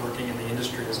 you end up working in the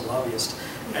industry as a lobbyist.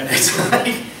 And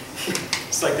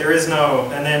it's like there is no,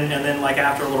 and then like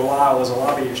after a little while as a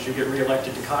lobbyist, you get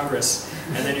reelected to Congress,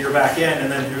 and then you're back in, and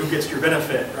then who gets your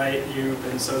benefit, right?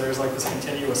 And so there's like this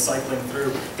continuous cycling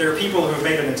through. There are people who have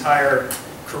made an entire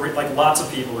career, like lots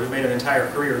of people who've made an entire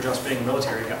career just being a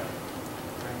military guy,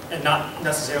 right? And not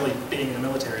necessarily being in the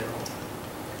military the whole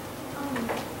time.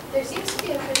 There seems to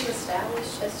be a pretty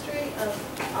established history of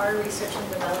our research and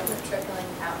development trickling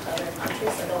out to other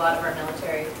countries. Like a lot of our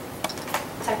military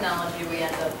technology, we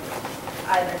end up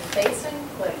either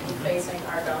defacing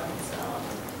our guns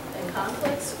in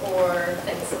conflicts, or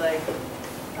things like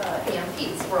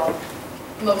EMPs.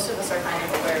 Most of us are kind of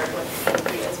aware of what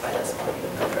EMP is by this point,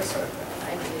 even though there's sort of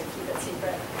an idea to keep it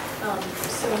secret.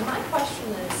 So my question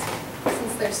is,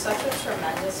 since there's such a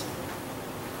tremendous,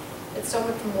 it's so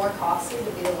much more costly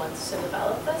to be the ones to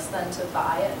develop this than to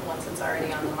buy it once it's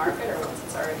already on the market or once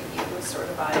it's already used, sort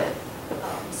of buy it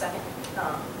second,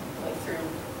 like through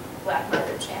black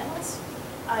market channels.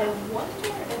 I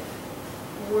wonder if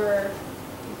we're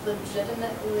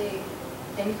legitimately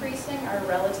increasing our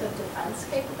relative defense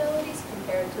capabilities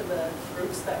compared to the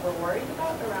groups that we're worried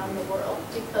about around the world,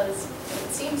 because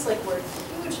it seems like we're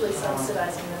hugely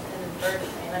subsidizing them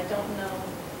inadvertently, and I don't know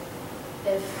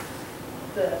if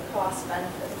the cost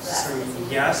benefit of that So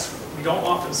is yes, we don't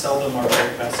often sell them our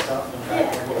very best stuff. In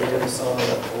fact, what we do is sell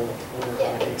them older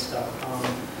arcade stuff.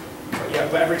 Yeah,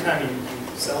 but every time you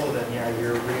sell to them, yeah,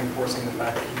 you're reinforcing the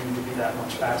fact that you need to be that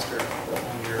much faster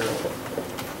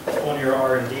on your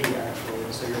R&D actually.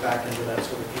 And so you're back into that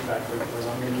sort of feedback loop, whereas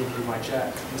I'm going to give you my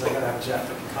jet, because I got to have a jet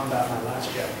that can combat my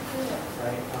last jet,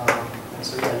 right? And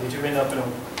so yeah, you do end up in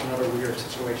another weird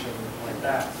situation like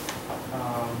that.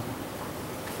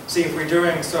 See, if we're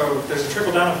doing, so there's a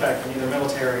trickle-down effect in either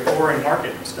military or in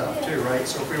market stuff too, right?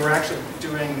 So if we were actually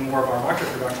doing more of our market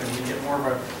production, we'd get more of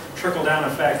a trickle-down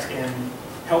effect in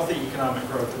healthy economic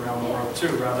growth around the world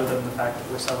too, rather than the fact that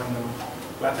we're selling them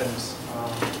weapons.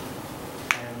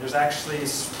 And there's actually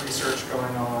research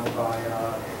going on by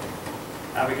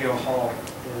Abigail Hall,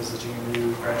 is a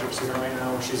GMU graduate student right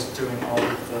now, where she's doing all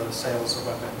of the sales of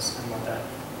weapons and what that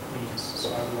means.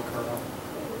 So I would look her up.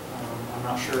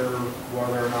 I'm not sure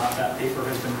whether or not that paper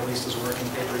has been released as a working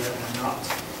paper yet or not.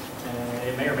 And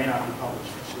it may or may not be published.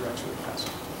 She writes really fast.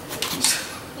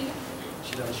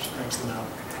 She does. She cranks them out.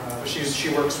 But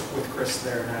she works with Chris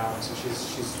there now, so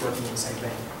she's working in the same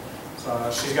vein. So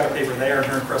she's got a paper there, and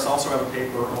her and Chris also have a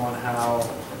paper on how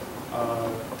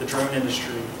the drone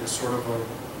industry is sort of a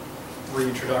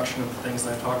reintroduction of the things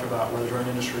that I talked about, where the drone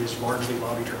industry is largely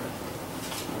lobby-driven.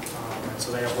 And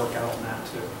so they have work out on that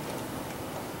too.